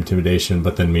from gym intimidation.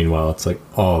 But then meanwhile it's like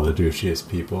all the douchiest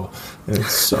people, and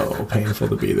it's so painful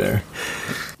to be there.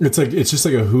 It's just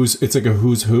like a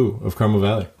who's who of Carmel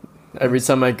Valley. Every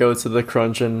time I go to the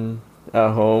crunch and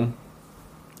at home,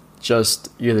 just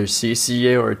either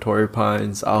CCA or Torrey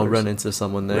Pines, I'll run into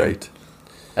someone there. Right.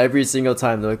 Every single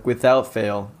time, like without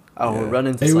fail, I will Yeah. run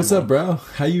into Hey, someone. what's up, bro?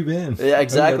 How you been? Yeah,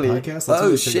 exactly. Oh, you got a podcast? Let's Oh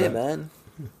really check shit, it out. man.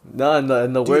 No, and the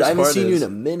Dude, worst I haven't part seen you is in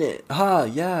a minute. Ah,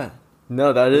 yeah.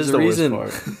 no, that is There's a the reason.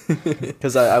 worst part.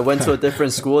 Because I went to a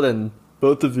different school than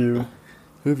both of you.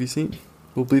 Who have you seen?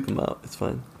 We'll bleep them out. It's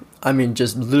fine. I mean,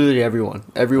 just literally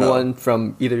everyone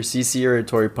from either CC or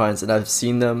Torrey Pines, and I've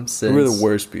seen them since. Who were the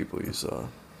worst people you saw?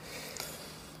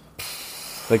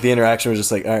 Like the interaction was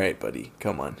just like, all right, buddy,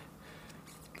 come on.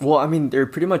 Well, I mean, they're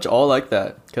pretty much all like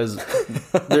that because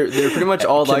they're pretty much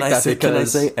all like that Can I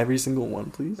because say every single one,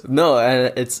 please? no,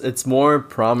 and it's more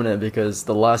prominent because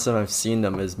the last time I've seen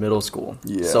them is middle school.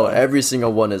 Yeah. So every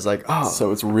single one is like, oh,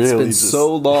 So it's it's really been just,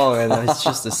 so long, and it's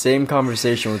just the same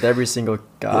conversation with every single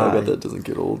guy. Yeah, I bet that doesn't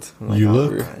get old. I'm like, You oh,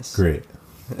 look nice. great.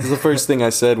 This is the first thing I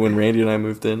said when Randy and I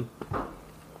moved in.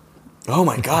 Oh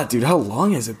my god, dude, how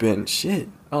long has it been? Shit.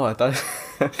 Oh, I thought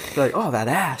like, oh, that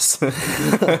ass.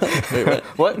 Wait, what?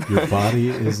 What? Your body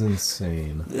is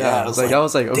insane. Yeah, I was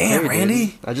like, okay, damn, dude.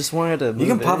 Randy. I just wanted to. You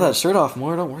can move pop in. that shirt off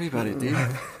more. Don't worry about it, dude.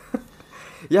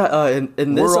 Yeah,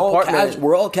 in this apartment,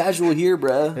 we're all casual here,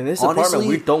 bruh. in this Honestly, apartment,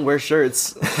 we don't wear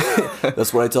shirts.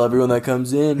 that's what I tell everyone that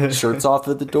comes in. Shirts off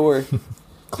at the door.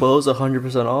 Clothes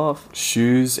 100% off.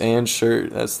 Shoes and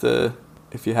shirt. That's the.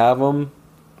 If you have them,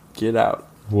 get out.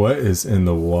 What is in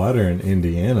the water in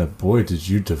Indiana? Boy, did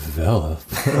you develop.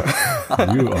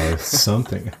 You are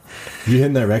something. You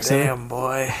hitting that rec center?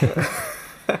 boy.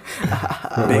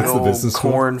 What's the business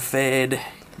school? corn-fed,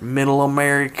 middle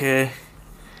America.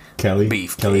 Kelly?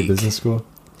 Beefcake. Kelly Business School?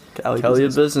 Kelly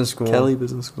Business School. Kelly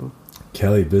Business School.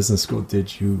 Kelly Business School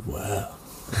did you well.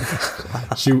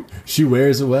 She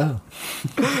wears it well.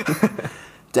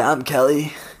 Damn,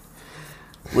 Kelly.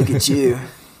 Look at you.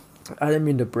 I didn't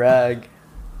mean to brag,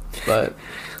 but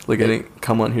Look, I didn't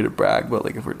come on here to brag, but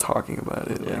like if we're talking about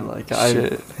it, yeah, like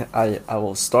shit. I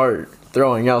will start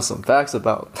throwing out some facts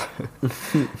about.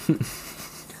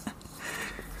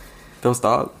 Don't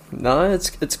stop. No,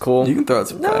 it's cool. You can throw out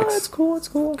some No, facts. it's cool. It's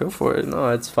cool. Go for it. No,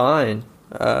 it's fine.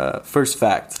 First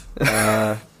fact.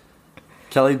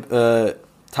 Kelly,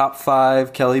 top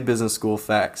 5 Kelly Business School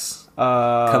facts.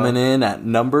 Coming in at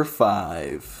number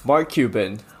 5. Mark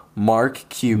Cuban. Mark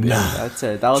Cuban. That's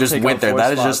it. That'll Just take went up there. 4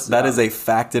 That is spots. just that is a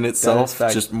fact in itself.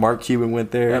 fact. Just Mark Cuban went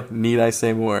there. Yep. Need I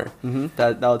say more?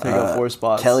 That'll take up 4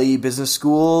 spots. Kelly Business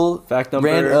School. Fact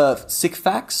number- sick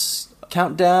facts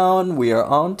countdown. We are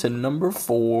on to number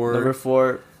 4. Number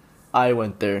 4. I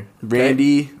went there. Okay?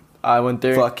 Randy I went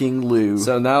there. fucking Lou.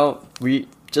 So now we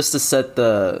just to set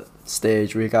the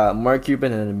stage. We got Mark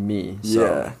Cuban and me. So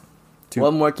yeah.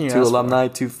 what more can you Two ask for? alumni,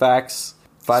 2 facts.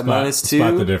 5 minus 2.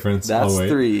 Spot the difference. That's I'll wait.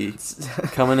 3.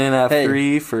 Coming in at Hey.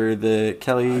 3 for the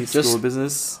Kelly Just School of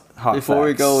Business. Hot Before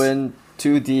we facts. go in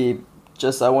too deep,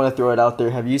 just I want to throw it out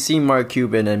there. Have you seen Mark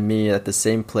Cuban and me at the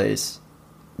same place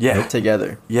Yeah.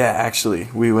 together? Yeah, actually,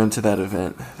 we went to that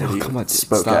event that he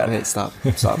spoke stop at. it, stop.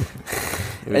 It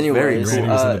was very Anyways, cool.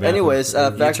 Randy was in the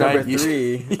bathroom. fact tried- number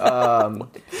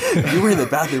 3. You were in the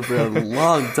bathroom for a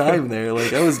long time there.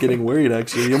 Like, I was getting worried,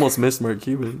 actually. You almost missed Mark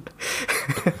Cuban.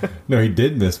 No, he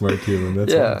did miss Mark Cuban.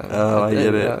 That's Yeah. why. Oh, I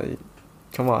get it. Yeah,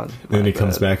 come on. And then he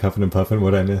comes back huffing and puffing.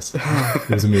 What'd I miss? It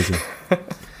was amazing.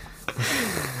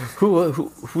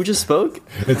 Who just spoke?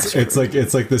 It's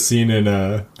like the scene in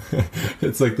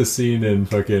it's like the scene in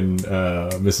fucking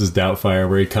Mrs. Doubtfire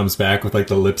where he comes back with like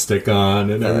the lipstick on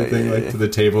and everything yeah, like yeah. to the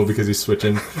table because he's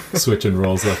switching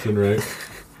roles left and right.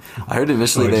 I heard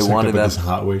initially He they just hooked wanted up with that. this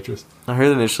hot waitress. I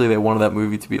heard initially they wanted that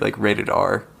movie to be like rated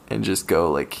R and just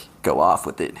go off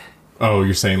with it. Oh,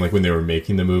 you're saying like when they were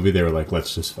making the movie, they were like,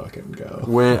 let's just fucking go.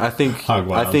 When I think Hog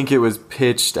wild. I think it was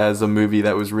pitched as a movie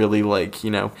that was really like,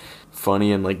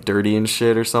 funny and like dirty and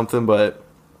shit or something, but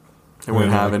they weren't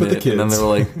Yeah, having but the it. And then they kids. were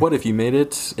like, "What if you made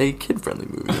it a kid-friendly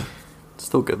movie?"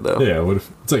 Still good though. Yeah, what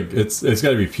if it's like it's got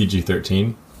to be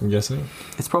PG-13? I'm guessing,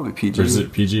 It's probably PG. or is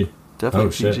it PG? Definitely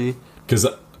Oh, shit. PG. Because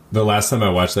the last time I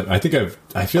watched that, I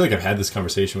feel like I've had this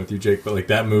conversation with you, Jake. But like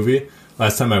that movie,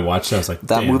 last time I watched it, I was like,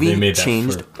 That damn, movie they made that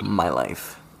changed for- my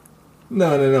life.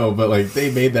 No, but like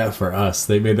they made that for us.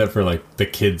 They made that for like the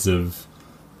kids of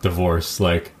divorce.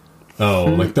 Like,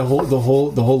 like the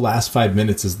whole last 5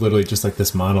 minutes is literally just like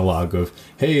this monologue of,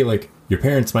 hey, like your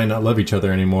parents might not love each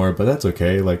other anymore, but that's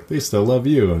okay. Like they still love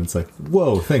you, and it's like,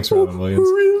 whoa, thanks, Robin Williams.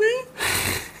 Really?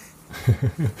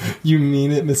 You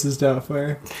mean it, Mrs.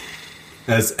 Doubtfire?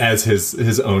 As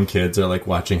his own kids are like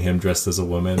watching him dressed as a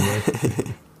woman. Like,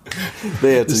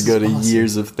 They had This to go is to awesome.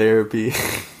 years of therapy.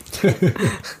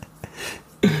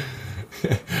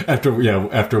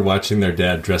 after watching their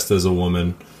dad dressed as a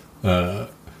woman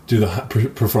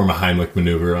perform a Heimlich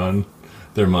maneuver on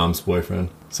their mom's boyfriend.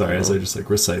 Sorry, as I just like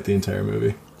recite the entire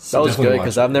movie. That was Definitely good watch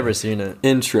because it. I've never seen it.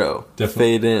 Intro.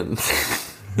 Definitely. Fade in.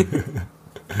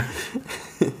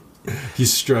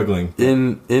 He's struggling.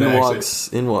 In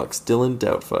Actually- walks Dylan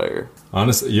Doubtfire.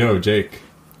 Honestly, yo, Jake,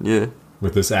 Yeah.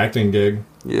 with this acting gig,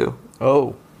 You.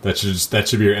 Oh, that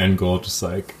should be your end goal. Just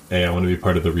like, hey, I want to be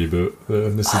part of the reboot,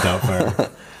 Mrs. Doubtfire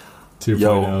 2.0.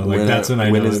 Yo, Like that's when I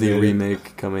know when is that the they-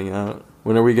 remake coming out?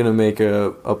 When are we gonna make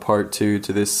a part 2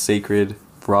 to this sacred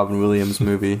Robin Williams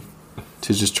movie?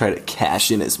 to just try to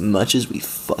cash in as much as we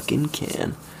fucking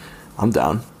can. I'm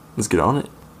down. Let's get on it.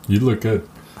 You look good.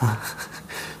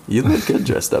 You look good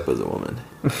dressed up as a woman,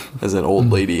 as an old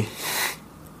lady.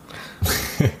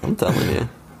 I'm telling you.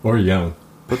 Or young.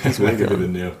 Put this That wig could be the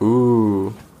on. new.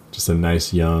 Ooh. Just a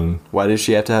nice young. Why does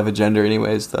she have to have a gender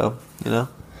anyways, though? You know?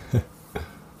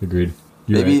 Agreed.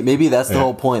 You're right. Maybe that's the Yeah.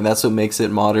 whole point. That's what makes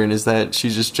it modern, is that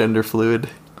she's just gender fluid,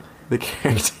 the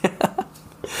character.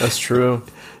 That's true.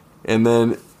 And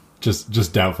then, Just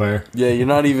Doubtfire. yeah, you're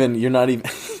not even.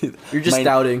 You're just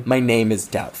doubting. My name is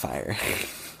Doubtfire.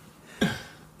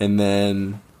 And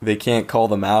then they can't call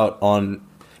them out on,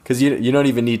 because you don't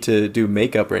even need to do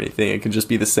makeup or anything. It can just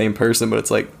be the same person, but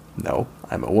it's like, no,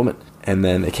 I'm a woman. And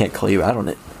then they can't call you out on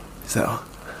it. So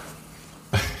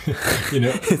You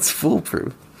know, it's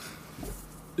foolproof.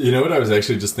 you know what I was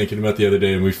actually just thinking about the other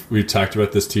day, and we've talked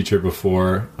about this teacher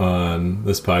before on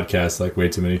this podcast like way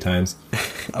too many times.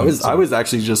 I was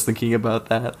actually just thinking about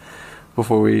that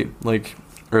before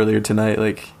earlier tonight.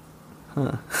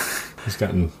 It's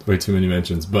gotten way too many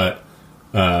mentions, but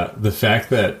the fact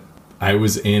that I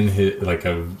was in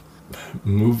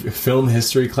a film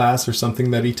history class or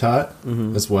something that he taught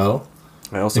as well,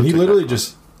 I also and he took literally that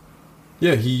just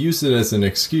he used it as an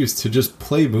excuse to just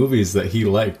play movies that he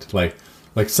liked, like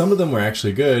some of them were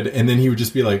actually good, and then he would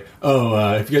just be like,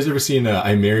 "Oh, if you guys ever seen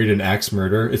I Married an Axe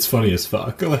Murder, it's funny as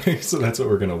fuck." Like, so that's what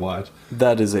we're gonna watch.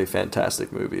 That is a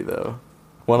fantastic movie, though.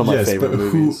 One of my Yes, favorite but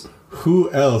movies.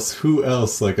 Who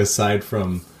else? Like aside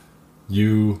from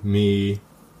you, me.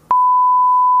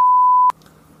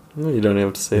 No, you don't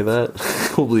have to say that.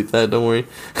 We'll bleep that. Don't worry.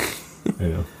 I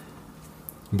know,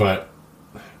 but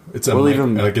it's We'll leave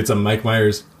him- it's a Mike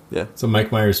Myers. Yeah. It's a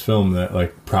Mike Myers film that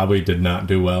probably did not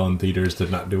do well in theaters.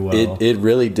 Did not do well. It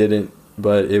really didn't,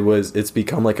 but it's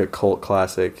become like a cult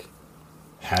classic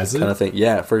Has it? kind of thing.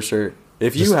 Yeah, for sure.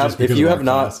 If you Just because of that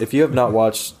class. if you have not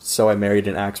watched So I Married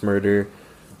an Axe Murder,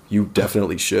 you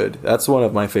definitely should. That's one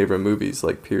of my favorite movies,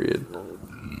 period.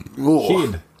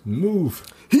 Kid, move.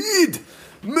 Heed,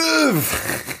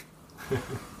 move.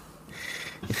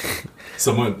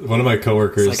 One of my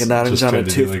coworkers, It's like an orange just on a tried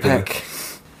to do, toothpick.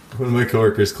 one of my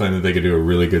coworkers claimed that they could do a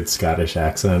really good Scottish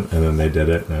accent, and then they did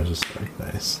it, and I was just like,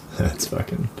 nice. That's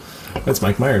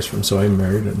Mike Myers from So I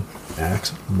Married an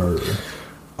Axe Murder.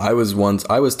 I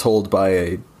was told by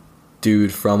a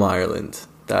dude from Ireland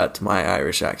that my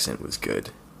Irish accent was good.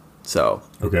 So,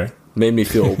 Okay. made me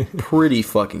feel pretty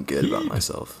fucking good about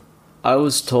myself. I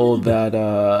was told that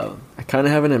I kind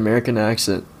of have an American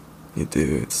accent. You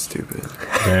do, it's stupid.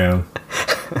 Damn.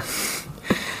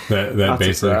 that Not to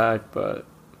basic. brag, but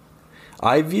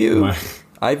I view My-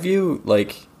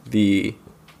 the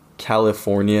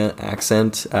California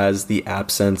accent as the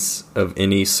absence of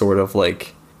any sort of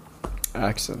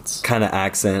accents. kind of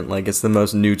accent. It's the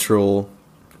most neutral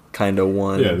kind of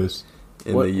one Yeah, this.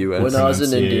 in the U.S. When I was in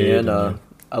Pronunciated, Indiana,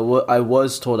 I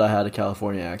was told I had a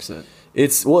California accent.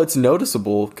 It's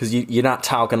noticeable because you're not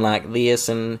talking like this,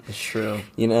 and It's true.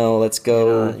 let's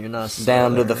go You're not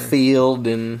down to the Southern. field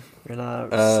and You're not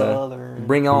Southern.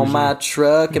 bring on my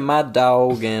truck and my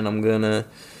dog, and I'm gonna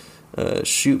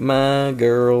shoot my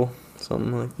girl,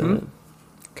 something like that.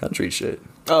 Country shit.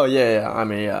 Oh yeah. I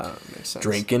mean, yeah, makes sense.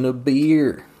 Drinking a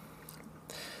beer,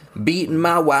 beating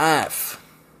my wife,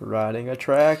 Riding a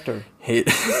tractor.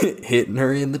 hitting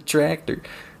her in the tractor.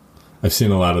 I've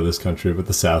seen a lot of this country, but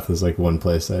the South is one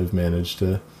place I've managed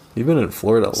to. You've been in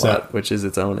Florida a So- lot, which is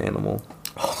its own animal.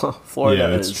 Florida. Yeah,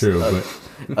 that's is true, A, but-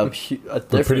 a But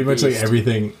different pretty much beast.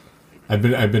 everything. I've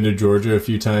been to Georgia a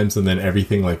few times, and then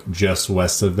everything just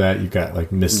west of that, you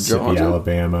got Mississippi, Georgia?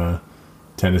 Alabama,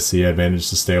 Tennessee. I managed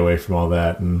to stay away from all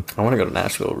that, and I want to go to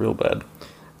Nashville real bad.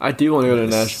 I do want to go to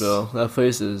Nashville. That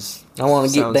place is. I want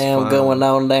to get sounds down, fun. going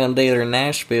on down there to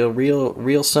Nashville,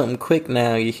 real something quick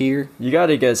now. You hear? You got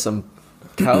to get some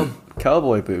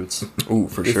cowboy boots Ooh,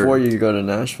 for before you go to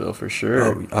Nashville, for sure.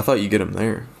 Oh, I thought you get them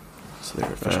there. So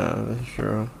they're official. Yeah, that's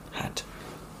true. Hat,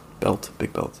 belt,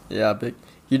 big belt. Yeah, big.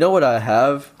 You know what I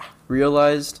have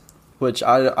realized, which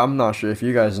I'm not sure if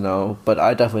you guys know, but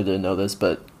I definitely didn't know this.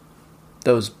 But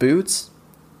those boots,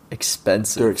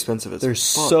 expensive. They're expensive as They're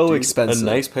fuck, so dude. expensive. A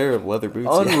nice pair of leather boots,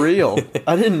 yeah. Unreal.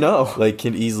 I didn't know.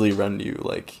 Can easily run you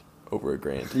over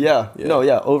 $1,000. Yeah. Yeah. No,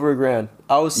 yeah, over $1,000.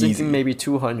 I was thinking Easy. maybe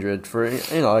 200 for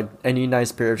any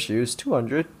nice pair of shoes.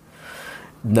 200.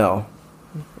 No,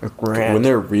 $1,000. When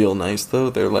they're real nice though,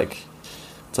 they're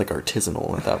it's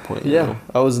artisanal at that point. you Yeah,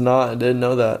 know? I didn't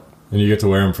know that. you get to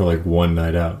wear them for one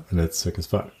night out, and it's sick as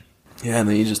fuck. Yeah, and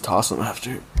then you just toss them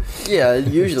after. Yeah,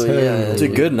 usually, yeah. It's a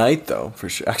good night though, for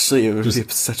sure. Actually, it would Just-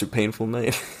 be such a painful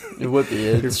night. It would be.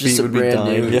 Your It's feet just a would be brand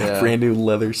dying. new. Yeah, brand new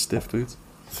leather stiff boots.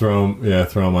 throw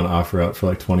them on OfferUp for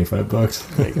like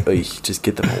 $25. Like, oy, just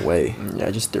get them away.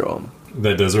 Yeah, just throw them.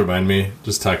 That does remind me,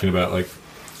 just talking about like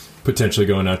potentially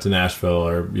going out to Nashville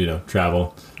or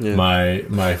travel. Yeah.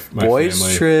 My Boys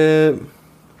family, trip.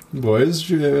 boys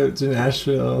trip to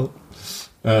Nashville.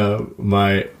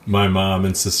 My mom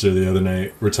and sister the other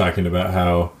night were talking about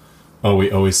how we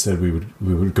always said we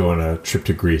would go on a trip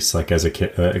to Greece. Like as a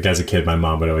kid, my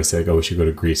mom would always say, like, "Oh, we should go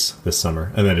to Greece this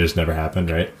summer," and then it just never happened,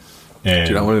 right? And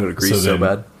Dude, I want to go to Greece so then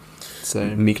bad.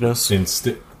 Same.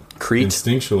 Mykonos, Crete,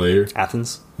 instinctually,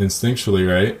 Athens.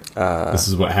 right? This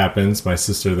is what happens. My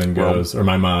sister then goes, or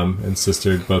my mom and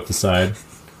sister both decide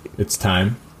it's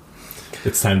time.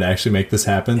 It's time to actually make this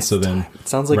happen. So then, It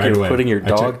sounds like right you're away, putting your I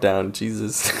dog check- down.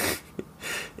 Jesus,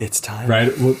 it's time.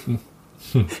 Right. Well,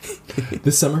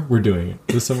 this summer we're doing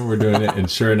it, and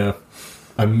sure enough,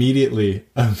 immediately,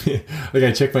 like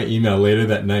I checked my email later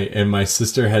that night, and my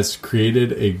sister has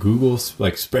created a Google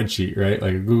spreadsheet, right?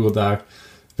 Like a Google Doc,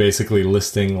 basically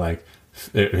listing like,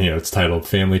 it's titled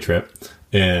 "Family Trip,"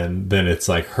 and then it's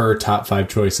like her top 5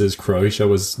 choices. Croatia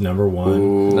was number 1.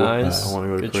 Ooh, Nice. I want to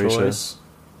go to Good Croatia. choice.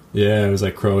 Yeah, it was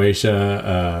like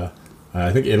Croatia.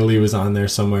 I think Italy was on there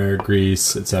somewhere,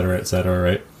 Greece, etc.,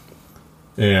 right?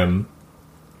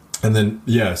 And then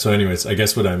so anyways, I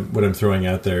guess what I'm throwing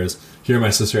out there is, here my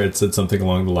sister had said something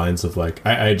along the lines of like,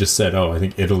 I just said, I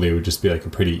think Italy would just be like a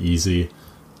pretty easy,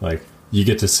 like you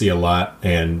get to see a lot,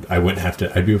 and I wouldn't have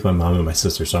to. I'd be with my mom and my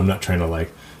sister, so I'm not trying to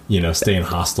like stay in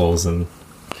hostels and.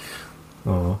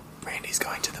 Oh. Randy's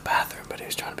going to the bathroom, but he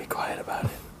was trying to be quiet about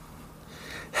it.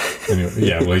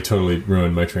 Anyway, well, he totally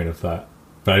ruined my train of thought.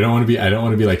 But I don't want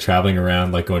to be like traveling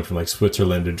around, like going from like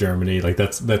Switzerland to Germany. Like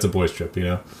that's a boys trip,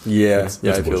 Yeah, That's I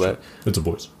a feel boys that. trip.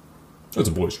 That's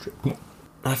a boys trip. Come on.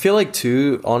 I feel like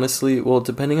too, honestly, well,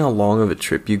 depending how long of a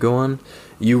trip you go on,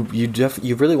 you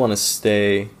really want to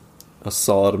stay a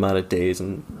solid amount of days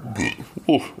in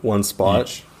one spot.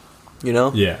 Each.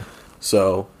 Yeah.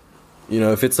 So,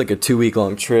 if it's like a 2-week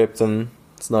long trip, then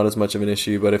it's not as much of an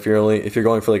issue. But if you're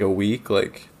going for like a week,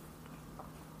 like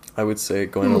I would say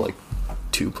going to like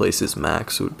 2 places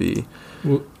max would be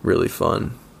Well, really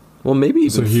fun. Well, maybe even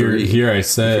so here 3. I if you're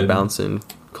said bouncing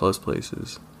close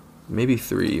places. Maybe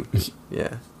 3.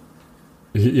 Yeah.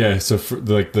 Yeah, so for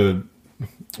like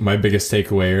my biggest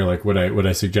takeaway, or like what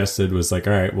I suggested was like,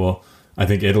 all right, well, I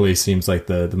think Italy seems like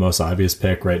the most obvious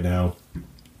pick right now,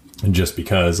 and just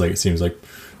because like it seems like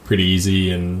pretty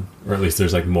easy, or at least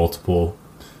there's like multiple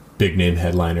big name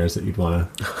headliners that you'd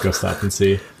want to go stop and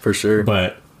see. For sure.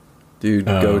 But Dude,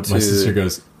 go to... my sister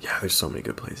goes, Yeah, there's so many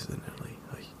good places in Italy.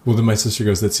 Like, well, then my sister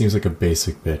goes, that seems like a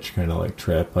basic bitch kind of like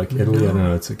trip, like Italy. I don't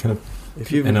know, it's a kind of.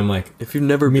 And I'm like, if you've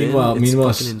never been, it's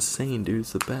meanwhile, fucking insane, dude.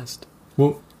 It's the best.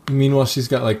 well, meanwhile, she's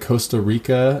got like Costa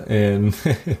Rica and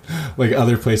like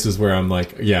other places where I'm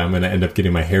like, yeah, I'm gonna end up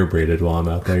getting my hair braided while I'm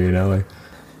out there, like.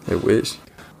 I wish.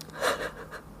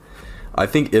 I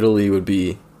think Italy would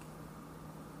be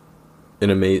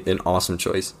an awesome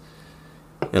choice,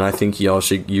 and I think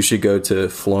you should go to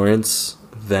Florence,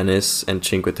 Venice, and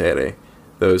Cinque Terre.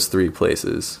 Those 3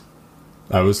 places.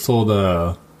 I was told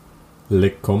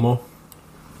Lake Como,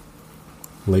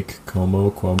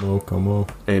 Cuomo,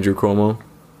 Andrew Cuomo,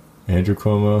 Andrew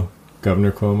Cuomo,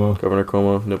 Governor Cuomo. Governor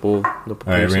Cuomo, nipple All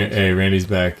right, piercings. Randy's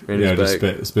back. Randy's Just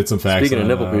back. spit some facts. Speaking of on,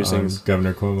 nipple on piercings.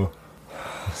 Governor Cuomo.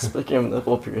 Speaking of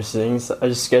nipple piercings, I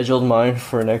just scheduled mine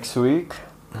for next week.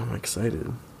 I'm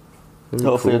excited. That'd be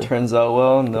Hopefully cool. it turns out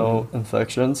well. No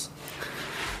infections.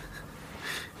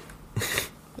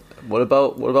 What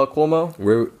about Cuomo?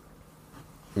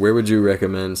 Where would you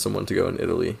recommend someone to go in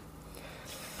Italy?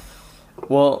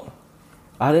 Well,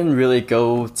 I didn't really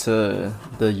go to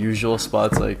the usual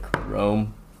spots like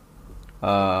Rome.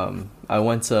 I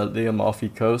went to the Amalfi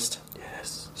Coast,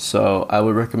 Yes. so I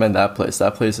would recommend that place.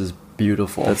 That place is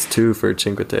beautiful. That's 2 for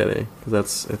Cinque Terre,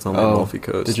 because it's on the Amalfi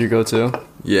Coast. Did you go too?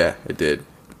 Yeah, I did.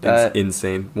 That- It's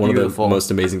insane. One beautiful. of the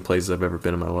most amazing places I've ever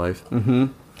been in my life. Mm-hmm.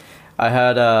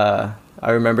 I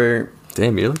remember.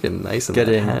 Damn, you're looking nice in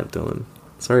Getting- that hat, Dylan.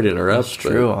 Sorry to interrupt. That's but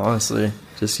true, honestly.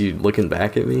 Just you looking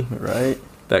back at me. Right?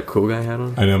 That cool guy hat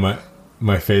on. I know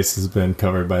my face has been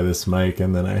covered by this mic,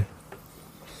 and then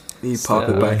You pop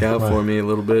it back out for me a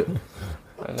little bit.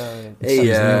 I know. Hey,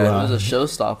 It was a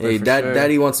showstopper. Hey, for Dad, sure.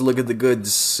 Daddy wants to look at the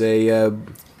goods. Say,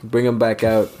 bring them back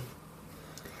out.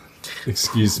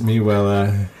 excuse me while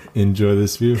I enjoy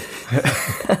this view.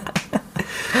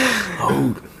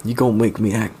 Oh, you gonna make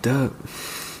me act up.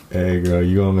 Hey, girl,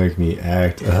 you gonna make me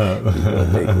act up.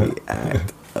 Make me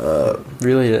act up.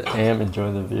 Really am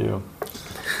enjoying the view.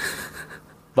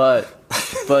 But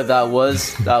that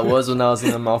was when I was in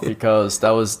the Amalfi Coast.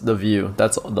 That was the view.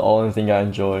 That's the only thing I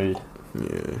enjoyed.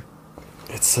 Yeah.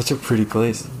 It's such a pretty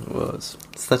place. It was.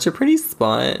 Such a pretty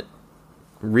spot.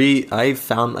 I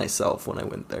found myself when I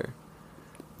went there.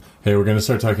 Hey, we're gonna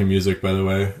start talking music, by the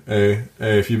way. Hey,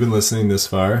 if you've been listening this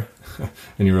far,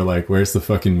 and you were like, "Where's the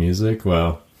fucking music?"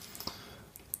 Well,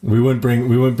 we wouldn't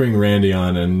bring Randy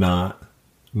on and not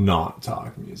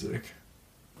talk music.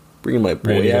 Bringing my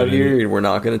boy Randy, out got here, any- and we're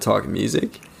not going to talk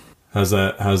music. How's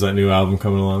that new album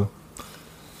coming along?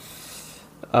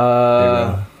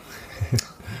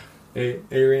 Hey,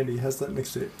 Randy, how's that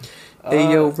mixtape?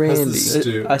 Hey, yo, how's Randy. this-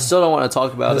 Stew. I still don't want to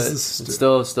talk about How's it. this It's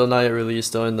stew? still not yet released.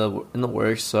 Still in the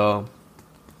works. So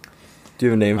Do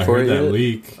you have a name I for heard it that yet?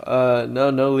 leak.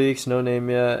 no leaks, no name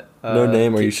yet. No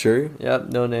name, are you sure? Yep,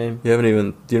 no name. You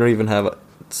don't even have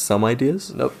some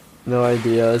ideas? Nope, no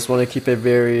idea. I just want to keep it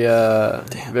very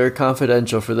very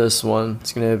confidential for this one.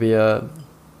 It's gonna be a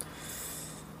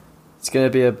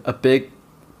big.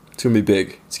 It's going to be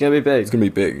big. It's gonna be big. It's going to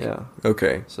be big. Yeah.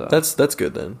 Okay. So- That's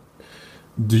good then.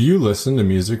 Do you listen to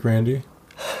music, Randy?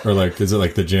 Or like, is it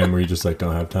like the gym where you just like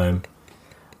don't have time?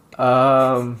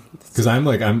 Because I'm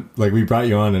like we brought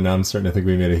you on and now I'm starting to think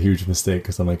we made a huge mistake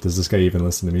because I'm like, does this guy even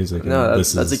listen to music? No, And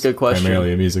that's a good question.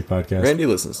 Primarily a music podcast. Randy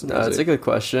listens to No, music. it's a good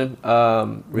question.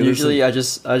 We Usually, I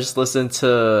just listen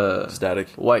to Static.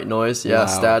 white noise. Yeah, Loud.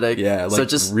 static. Yeah, like so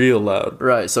just real loud.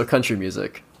 right. So country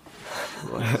music.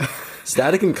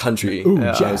 Static and country. Ooh,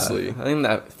 Yeah, honestly. I think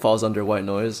that falls under white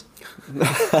noise.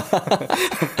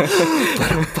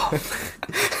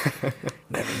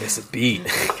 Never miss a beat.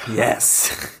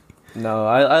 Yes. No,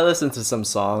 I listen to some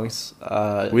songs.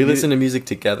 We listen to music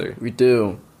together. We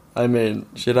do. I mean,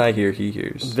 Shit I hear, he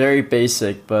hears. very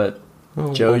basic, but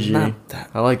Oh, Joji. well, not that.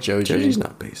 I like Joji. Joji's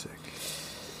not basic.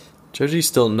 Joji's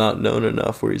still not known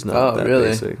enough where he's not Oh, that really?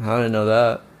 basic. I didn't know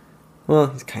that. Well,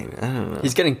 he's kind of, I don't know.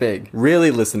 He's getting big.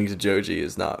 really listening to Joji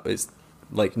is not, it's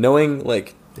like knowing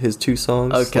like his two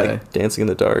songs, Okay. like Dancing in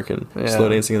the Dark and Yeah. Slow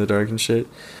Dancing in the Dark and shit.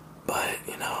 But,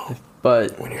 you know,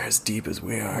 But when you're as deep as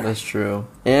we are. that's true.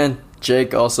 And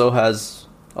Jake also has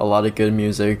a lot of good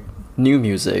music, new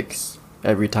music,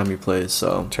 every time he plays.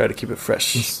 So Try to keep it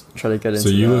fresh. try to get into So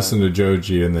you that. listen to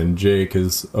Joji and then Jake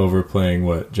is overplaying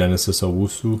what? Genesis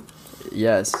Owusu?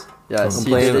 Yes. Yes. I'm he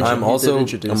playing. did- I'm he also. did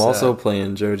introduce I'm also that.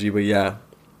 playing Joji, but yeah,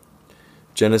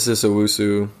 Genesis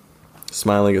Owusu,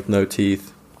 Smiling with No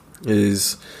Teeth,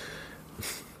 is.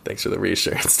 Thanks for the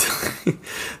reassurance.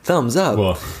 Thumbs up.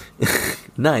 Well,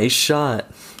 Nice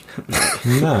shot.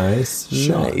 nice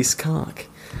shot. Nice cock.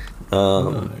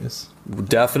 Nice.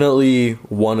 Definitely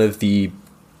one of the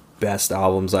best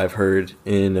albums I've heard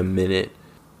in a minute.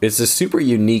 It's a super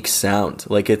unique sound.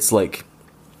 Like it's like,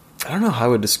 I don't know how I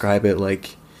would describe it.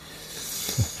 Like,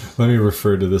 Let me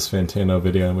refer to this Fantano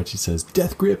video in which he says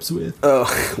 "Death grips with."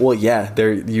 oh, well, yeah,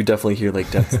 there you definitely hear like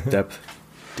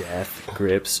death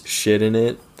grips shit in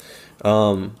it.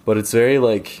 But it's very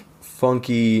like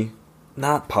funky,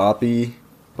 not poppy,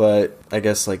 but I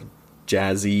guess like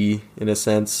jazzy in a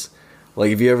sense.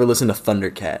 Like if you ever listen to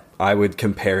Thundercat, I would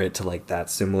compare it to like that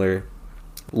similar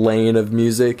lane of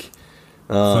music.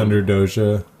 Thunder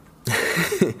Doja,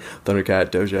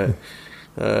 Thundercat, Doja,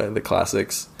 the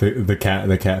classics. the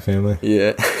cat family.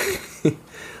 Yeah.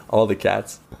 All the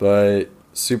cats. But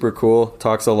super cool.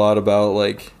 Talks a lot about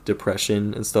like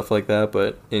depression and stuff like that,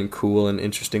 but in cool and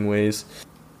interesting ways.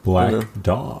 Black know.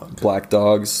 Dog. Black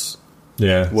Dogs,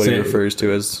 Yeah. what he Say- refers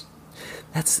to as.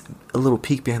 That's a little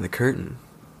peek behind the curtain.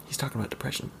 He's talking about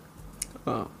depression.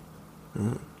 Oh.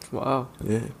 Wow.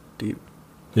 Yeah, deep.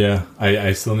 Yeah,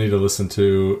 I still need to listen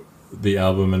to the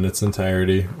album in its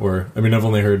entirety. Or, I mean, I've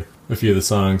only heard a few of the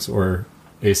songs, or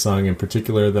a song in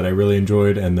particular that I really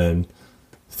enjoyed, and then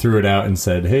threw it out and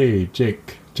said, "Hey,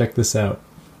 Jake, check this out."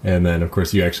 And then, of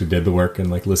course, you actually did the work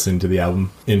and like listened to the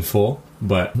album in full.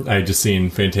 But I just seen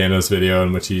Fantano's video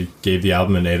in which he gave the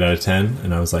album an 8 out of 10,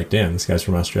 and I was like, "Damn, this guy's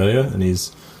from Australia, and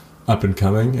he's up and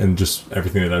coming." And just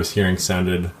everything that I was hearing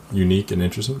sounded unique and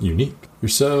interesting. Unique. You're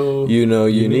so You know,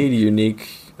 you unique. need unique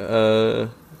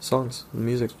songs and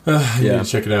music. I need to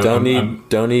check it out.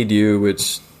 Don't Need You,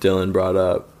 which Dylan brought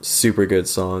up. Super good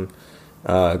song.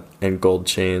 And Gold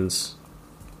Chains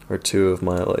are two of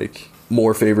my like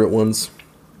more favorite ones.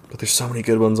 But there's so many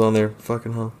good ones on there.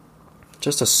 Fucking hell.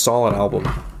 Just a solid album.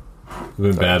 I've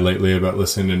been bad lately about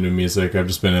listening to new music. I've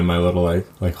just been in my little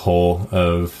like hole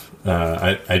of.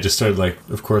 I just started like,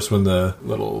 of course, when the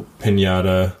little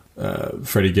Pinata,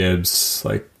 Freddie Gibbs,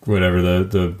 like whatever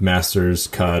the Masters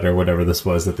cut or whatever this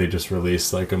was that they just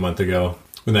released like a month ago.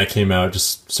 When that came out,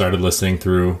 just started listening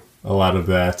through a lot of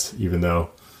that, even though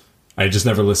I just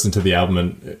never listened to the album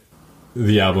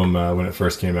when it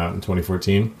first came out in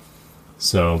 2014.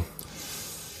 So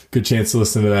good chance to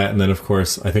listen to that. And then, of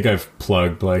course, I think I've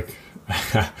plugged, like,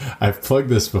 I've plugged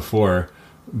this before,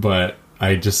 but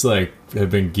I just, like, have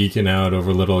been geeking out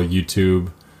over little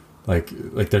YouTube. Like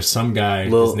there's some guy.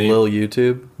 Lil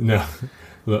YouTube? No.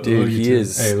 Dude, Lil he YouTube.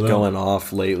 is Hey, Lil. going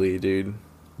off lately, dude.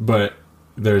 But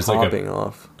there's Popping like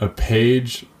off. a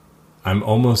page. I'm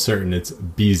almost certain it's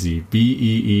Beezy,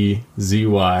 Beezy.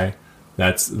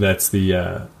 That's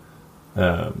the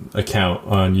account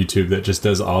on YouTube that just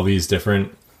does all these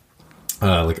different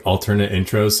like alternate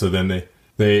intros. So then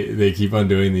they keep on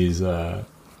doing these.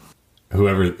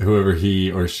 Whoever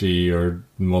he or she or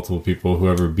multiple people,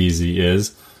 whoever Beezy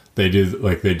is, they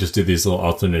just do these little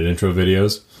alternate intro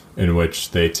videos in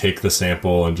which they take the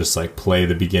sample and just like play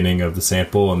the beginning of the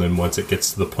sample, and then once it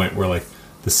gets to the point where like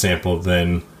the sample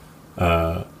then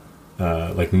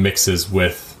like mixes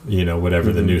with, you know,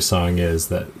 whatever the new song is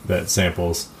that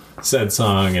samples said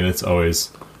song, and it's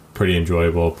always pretty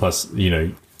enjoyable. Plus, you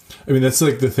know, I mean, that's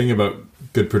like the thing about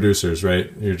good producers,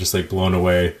 right? You're just like blown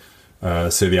away,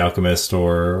 say The Alchemist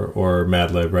or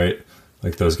Madlib, right?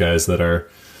 Like those guys that are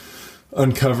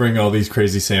uncovering all these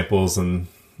crazy samples. And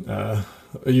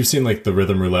you've seen like the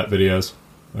Rhythm Roulette videos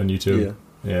on YouTube.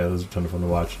 Yeah, those are a ton of fun to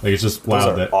watch. Like, it's just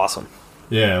wild. Those are awesome.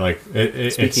 Yeah, like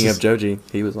Speaking of Joji,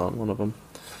 he was on one of them.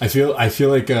 I feel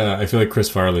like Chris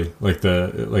Farley, like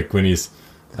when he's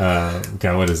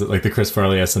God, what is it, like the Chris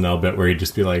Farley SNL bit where he'd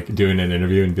just be like doing an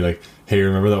interview and be like, hey,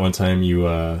 remember that one time you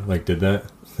like did that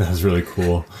was really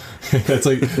cool.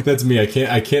 that's me. I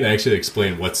can't actually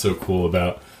explain what's so cool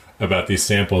about these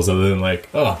samples other than like,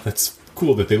 oh, that's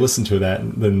cool that they listen to that,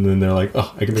 and then they're like,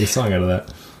 oh, I can make a song out of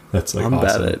that. That's like, I'm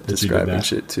awesome bad at that you did describing that.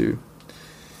 shit too.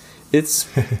 It's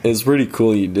pretty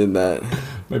cool you did that.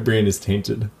 My brain is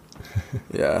tainted.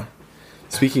 Yeah.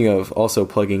 Speaking of also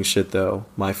plugging shit though,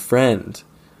 my friend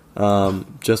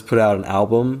just put out an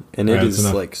album, and it Right, is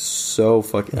enough. like so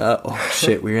fucking oh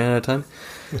shit, we ran out of time.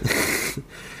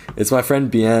 It's my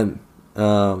friend Bien,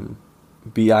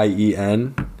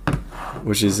 Bien,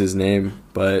 which is his name,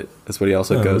 but that's what he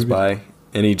also goes okay. by.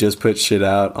 And he just put shit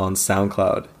out on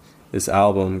SoundCloud. This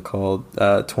album called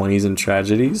 20s and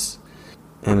Tragedies.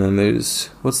 And then there's,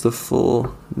 what's the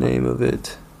full name of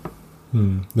it?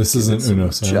 This isn't Uno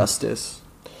Sound. Justice.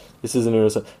 This isn't Uno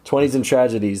Sound. 20s and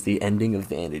Tragedies, The Ending of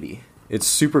Vanity. It's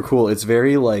super cool. It's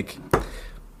very like,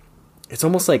 it's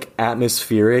almost like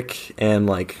atmospheric and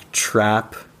like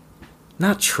trap.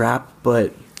 Not trap,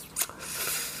 but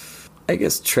I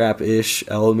guess trap-ish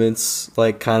elements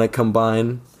like kind of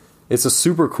combine. It's a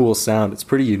super cool sound. It's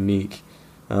pretty unique.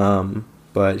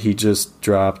 But he just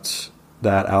dropped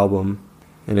that album,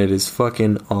 and it is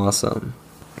fucking awesome.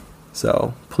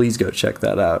 So please go check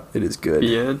that out. It is good.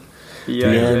 Bien.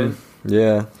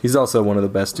 Yeah, he's also one of the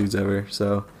best dudes ever.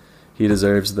 So he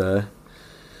deserves the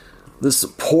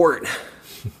support.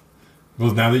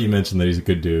 Well, now that you mentioned that he's a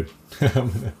good dude,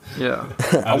 Yeah.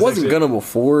 I wasn't gonna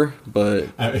before, but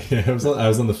I was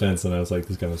on the fence, and I was like,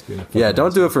 this guy must be. yeah,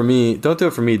 don't do it for me. Don't do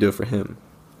it for me. Do it for him.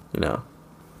 You know.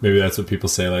 Maybe that's what people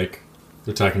say. Like,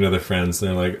 they're talking to their friends,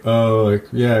 and they're like, "Oh, like,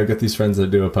 yeah, I got these friends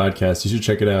that do a podcast. You should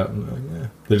check it out." And they're like, yeah.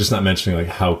 They're just not mentioning like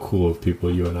how cool of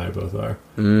people you and I both are.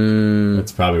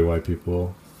 That's probably why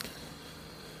people.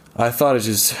 I thought it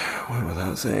just went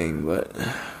without saying, but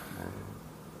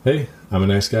Hey, I'm a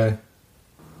nice guy.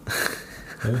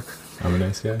 Hey, I'm a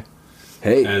nice guy.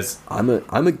 hey, As I'm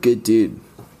a good dude.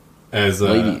 as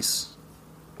Ladies,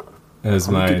 as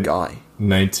I'm a my good guy.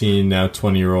 19 now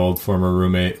 20-year-old former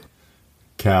roommate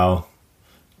Cal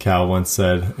once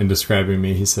said in describing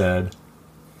me, he said,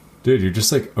 dude, you're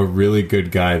just like a really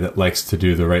good guy that likes to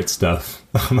do the right stuff.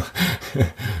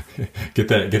 get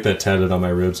that tatted on my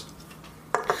ribs.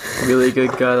 Really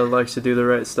good guy that likes to do the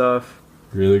right stuff.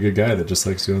 Really good guy that just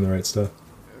likes doing the right stuff.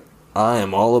 I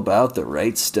am all about the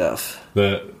right stuff.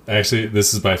 Actually,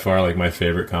 this is by far like my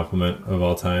favorite compliment of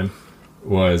all time.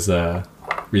 Was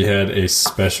we had a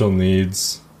special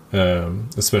needs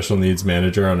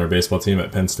manager on our baseball team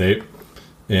at Penn State,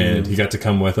 and he got to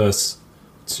come with us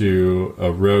to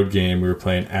a road game we were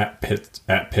playing at Pitt.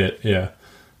 Yeah,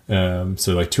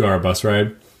 so like 2-hour bus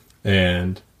ride,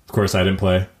 and of course I didn't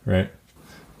play, right?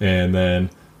 And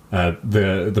then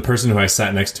the person who I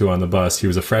sat next to on the bus, he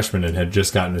was a freshman and had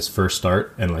just gotten his first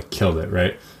start and like killed it,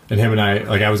 right? And him and I,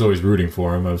 like, I was always rooting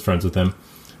for him. I was friends with him.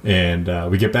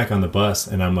 And we get back on the bus,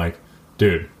 and I'm like,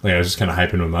 dude, like, I was just kind of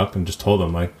hyping him up and just told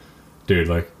him, like, dude,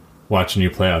 like, watching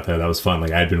you play out there, that was fun.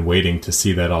 Like, I had been waiting to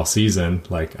see that all season.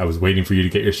 Like, I was waiting for you to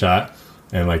get your shot,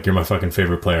 and like, you're my fucking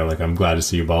favorite player. Like, I'm glad to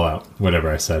see you ball out.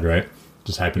 Whatever I said, right?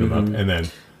 Just hyping him up.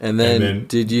 And then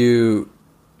Did you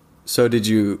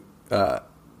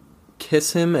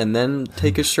kiss him and then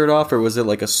take his shirt off, or was it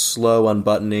like a slow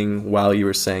unbuttoning while you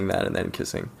were saying that and then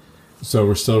kissing? So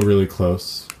we're still really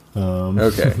close.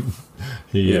 Okay.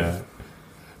 Yeah.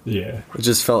 It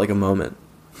just felt like a moment.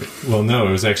 Well, no,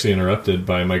 it was actually interrupted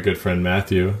by my good friend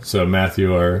Matthew. So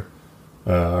Matthew, our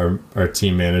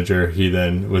team manager, he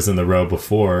then was in the row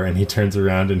before, and he turns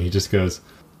around and he just goes,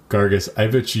 "Gargus, I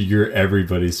bet you're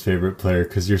everybody's favorite player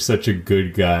because you're such a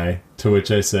good guy." To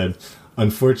which I said,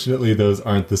 "Unfortunately, those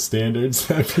aren't the standards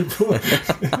that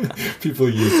people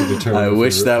use to determine." I a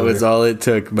wish favorite that player. was all it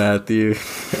took, Matthew.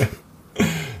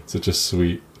 Such a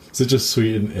sweet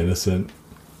and innocent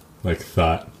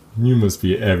thought. You must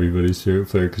be everybody's favorite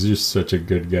player because you're such a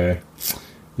good guy.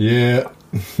 Yeah,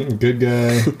 good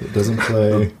guy that doesn't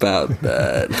play. About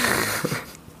that.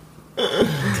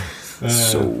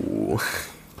 So,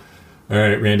 All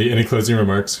right, Randy. Any closing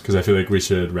remarks? Because I feel like we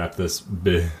should wrap this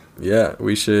bit. yeah,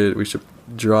 we should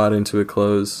draw it into a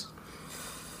close.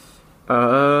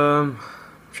 Trying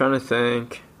to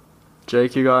think.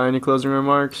 Jake, you got any closing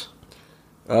remarks?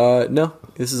 No,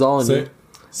 this is all on you.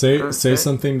 Say Okay.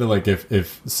 something to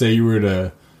if say you were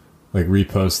to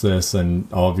repost this and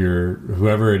all of your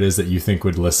whoever it is that you think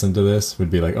would listen to this would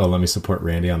be like, oh, let me support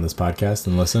Randy on this podcast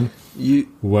and listen.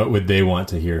 What would they want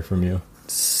to hear from you?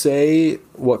 Say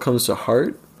what comes to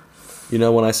heart. You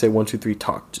know, when I say 1, 2, 3,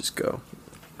 talk, just go.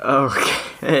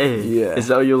 Okay. Yeah. Is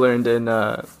that what you learned in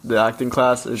the acting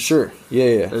class? Sure.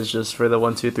 Yeah. It's just for the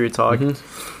 1, 2, 3 talk.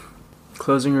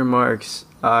 Closing remarks.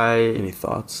 Any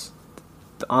thoughts?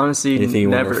 Honestly Anything you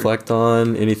want never to reflect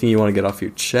on? Anything you want to get off your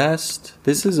chest?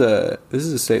 This is a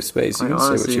safe space. You I can say what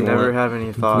honestly you never want. have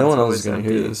any thoughts. No one else Always is going to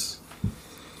empty. hear this.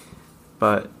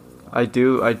 But I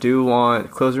do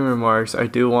want closing remarks. I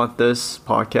do want this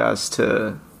podcast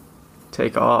to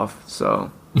take off.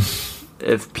 So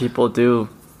if people do,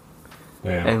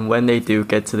 Yeah. and when they do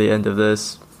get to the end of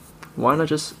this, why not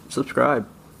just subscribe?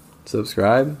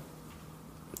 Subscribe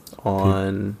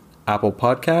on Apple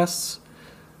Podcasts.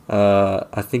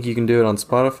 I think you can do it on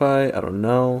Spotify. I don't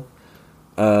know.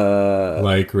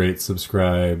 Rate,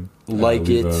 subscribe, it.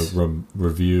 leave a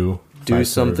review. Do 5-star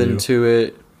something review. to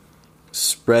it.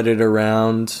 Spread it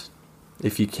around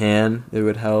if you can. It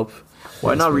would help.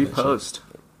 Why not That's what I repost?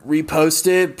 Repost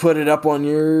it. Put it up on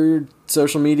your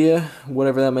social media,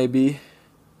 whatever that may be.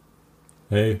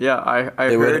 Hey, Yeah, I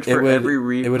heard for every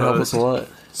repost, It would help us a lot.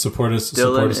 support us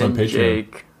Dylan on and Patreon.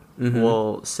 Jake Mhm.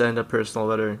 will send a personal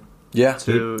letter. Yeah.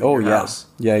 to Oh your yeah. house.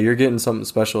 Yeah, you're getting something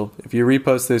special. If you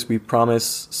repost this, we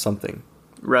promise something.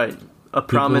 Right. A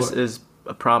promise is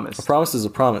a promise. A promise is a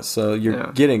promise, so you're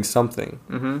Yeah. getting something.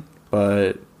 Mm-hmm.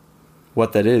 But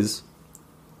what that is,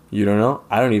 you don't know.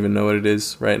 I don't even know what it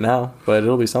is right now, but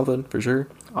it'll be something for sure.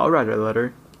 I'll write a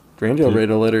letter. Randy will write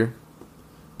a letter.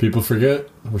 People forget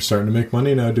we're starting to make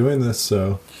money now doing this.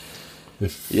 So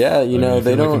if Yeah, you know, if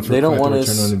they you're don't- looking for they don't quite the want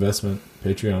return us- on investment.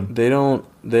 Patreon. They don't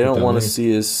that want to money.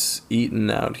 see us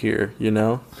eating out here, you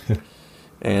know?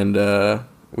 And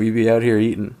we be out here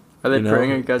eating. Are they you know,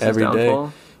 praying against his every day.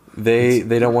 downfall? They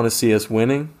don't want to see us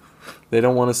winning. They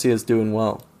don't want to see us doing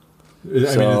well.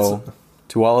 So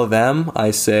to all of them, I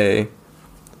say,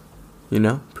 you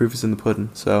know, proof is in the pudding.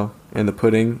 So, and the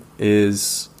pudding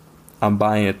is, I'm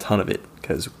buying a ton of it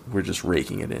because we're just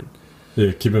raking it in.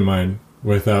 yeah, keep in mind,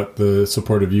 without the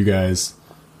support of you guys,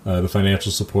 the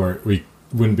financial support, we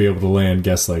wouldn't be able to land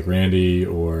guests like Randy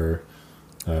or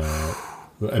Who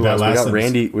that else? last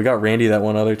we got Randy that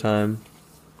one other time.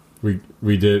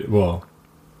 We did well,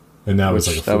 and that was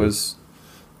which like a that fluke. was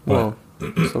well,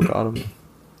 still got him.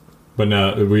 But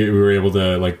now we were able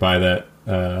to buy that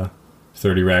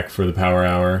 30 rack for the power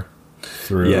hour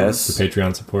through Yes. the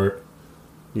Patreon support.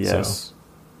 Yes,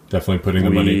 Definitely putting the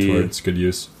money We- towards good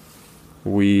use.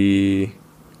 we,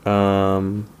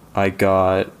 I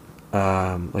got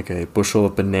like a bushel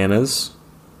of bananas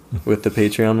with the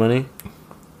Patreon money,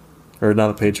 or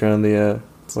not the Patreon, the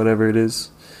whatever it is.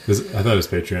 I thought it was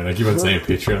Patreon. I keep on saying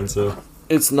Patreon, so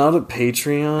It's not a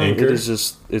Patreon. Anchor? It is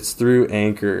just, it's through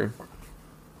Anchor.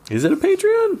 Is it a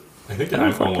Patreon? I think I don't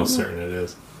I'm fucking almost know. certain it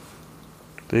is.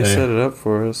 They Hey. set it up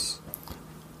for us.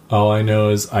 All I know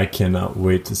is I cannot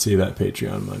wait to see that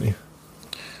Patreon money.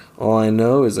 All I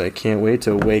know is I can't wait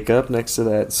to wake up next to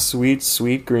that sweet,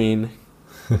 sweet green.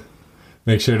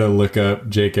 Make sure to look up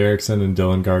Jake Erickson and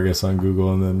Dylan Gargus on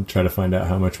Google and then try to find out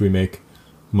how much we make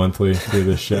monthly through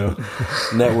this show.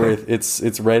 Net worth.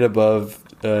 It's right above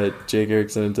Jake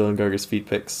Erickson and Dylan Gargus feet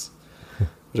pics,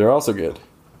 which are also good.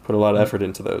 Put a lot of effort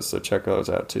into those, so check those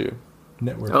out too.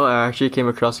 Network. Oh, I actually came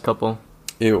across a couple.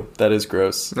 Ew, that is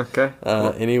gross. Okay.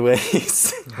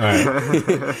 Anyways, All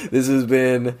right. this has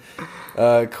been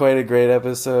quite a great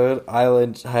episode. I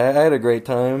had a great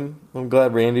time. I'm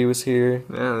glad Randy was here.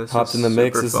 Yeah, this Hopped is in the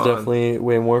mix. super This is fun. definitely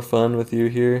way more fun with you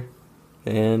here.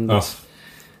 And Oh,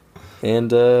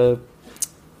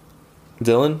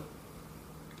 Dylan,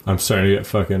 I'm starting to get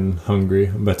fucking hungry.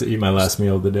 I'm about to eat my last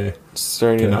meal of the day.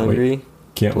 starting to get Cannot wait. hungry.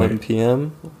 Can't 11 wait.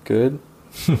 p.m. Good.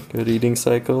 Good eating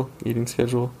schedule.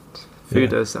 Food Yeah.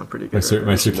 does sound pretty My, good.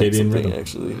 my We should make circadian something, rhythm.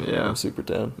 actually. Yeah. I'm super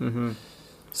down. Mm-hmm.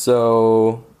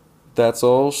 So that's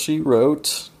all she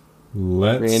wrote.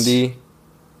 Let's Randy,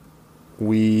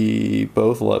 we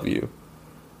both love you.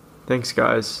 Thanks,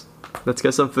 guys. Let's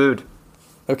get some food.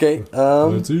 Okay.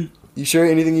 Let's eat. You sure?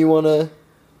 Anything you wanna?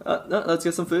 No, let's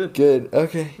get some food. Good.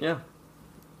 Okay. Yeah.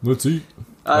 Let's eat.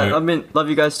 Alright. I mean, love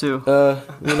you guys too.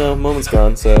 Moment's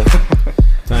gone. So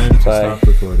Time to Bye. stop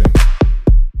recording.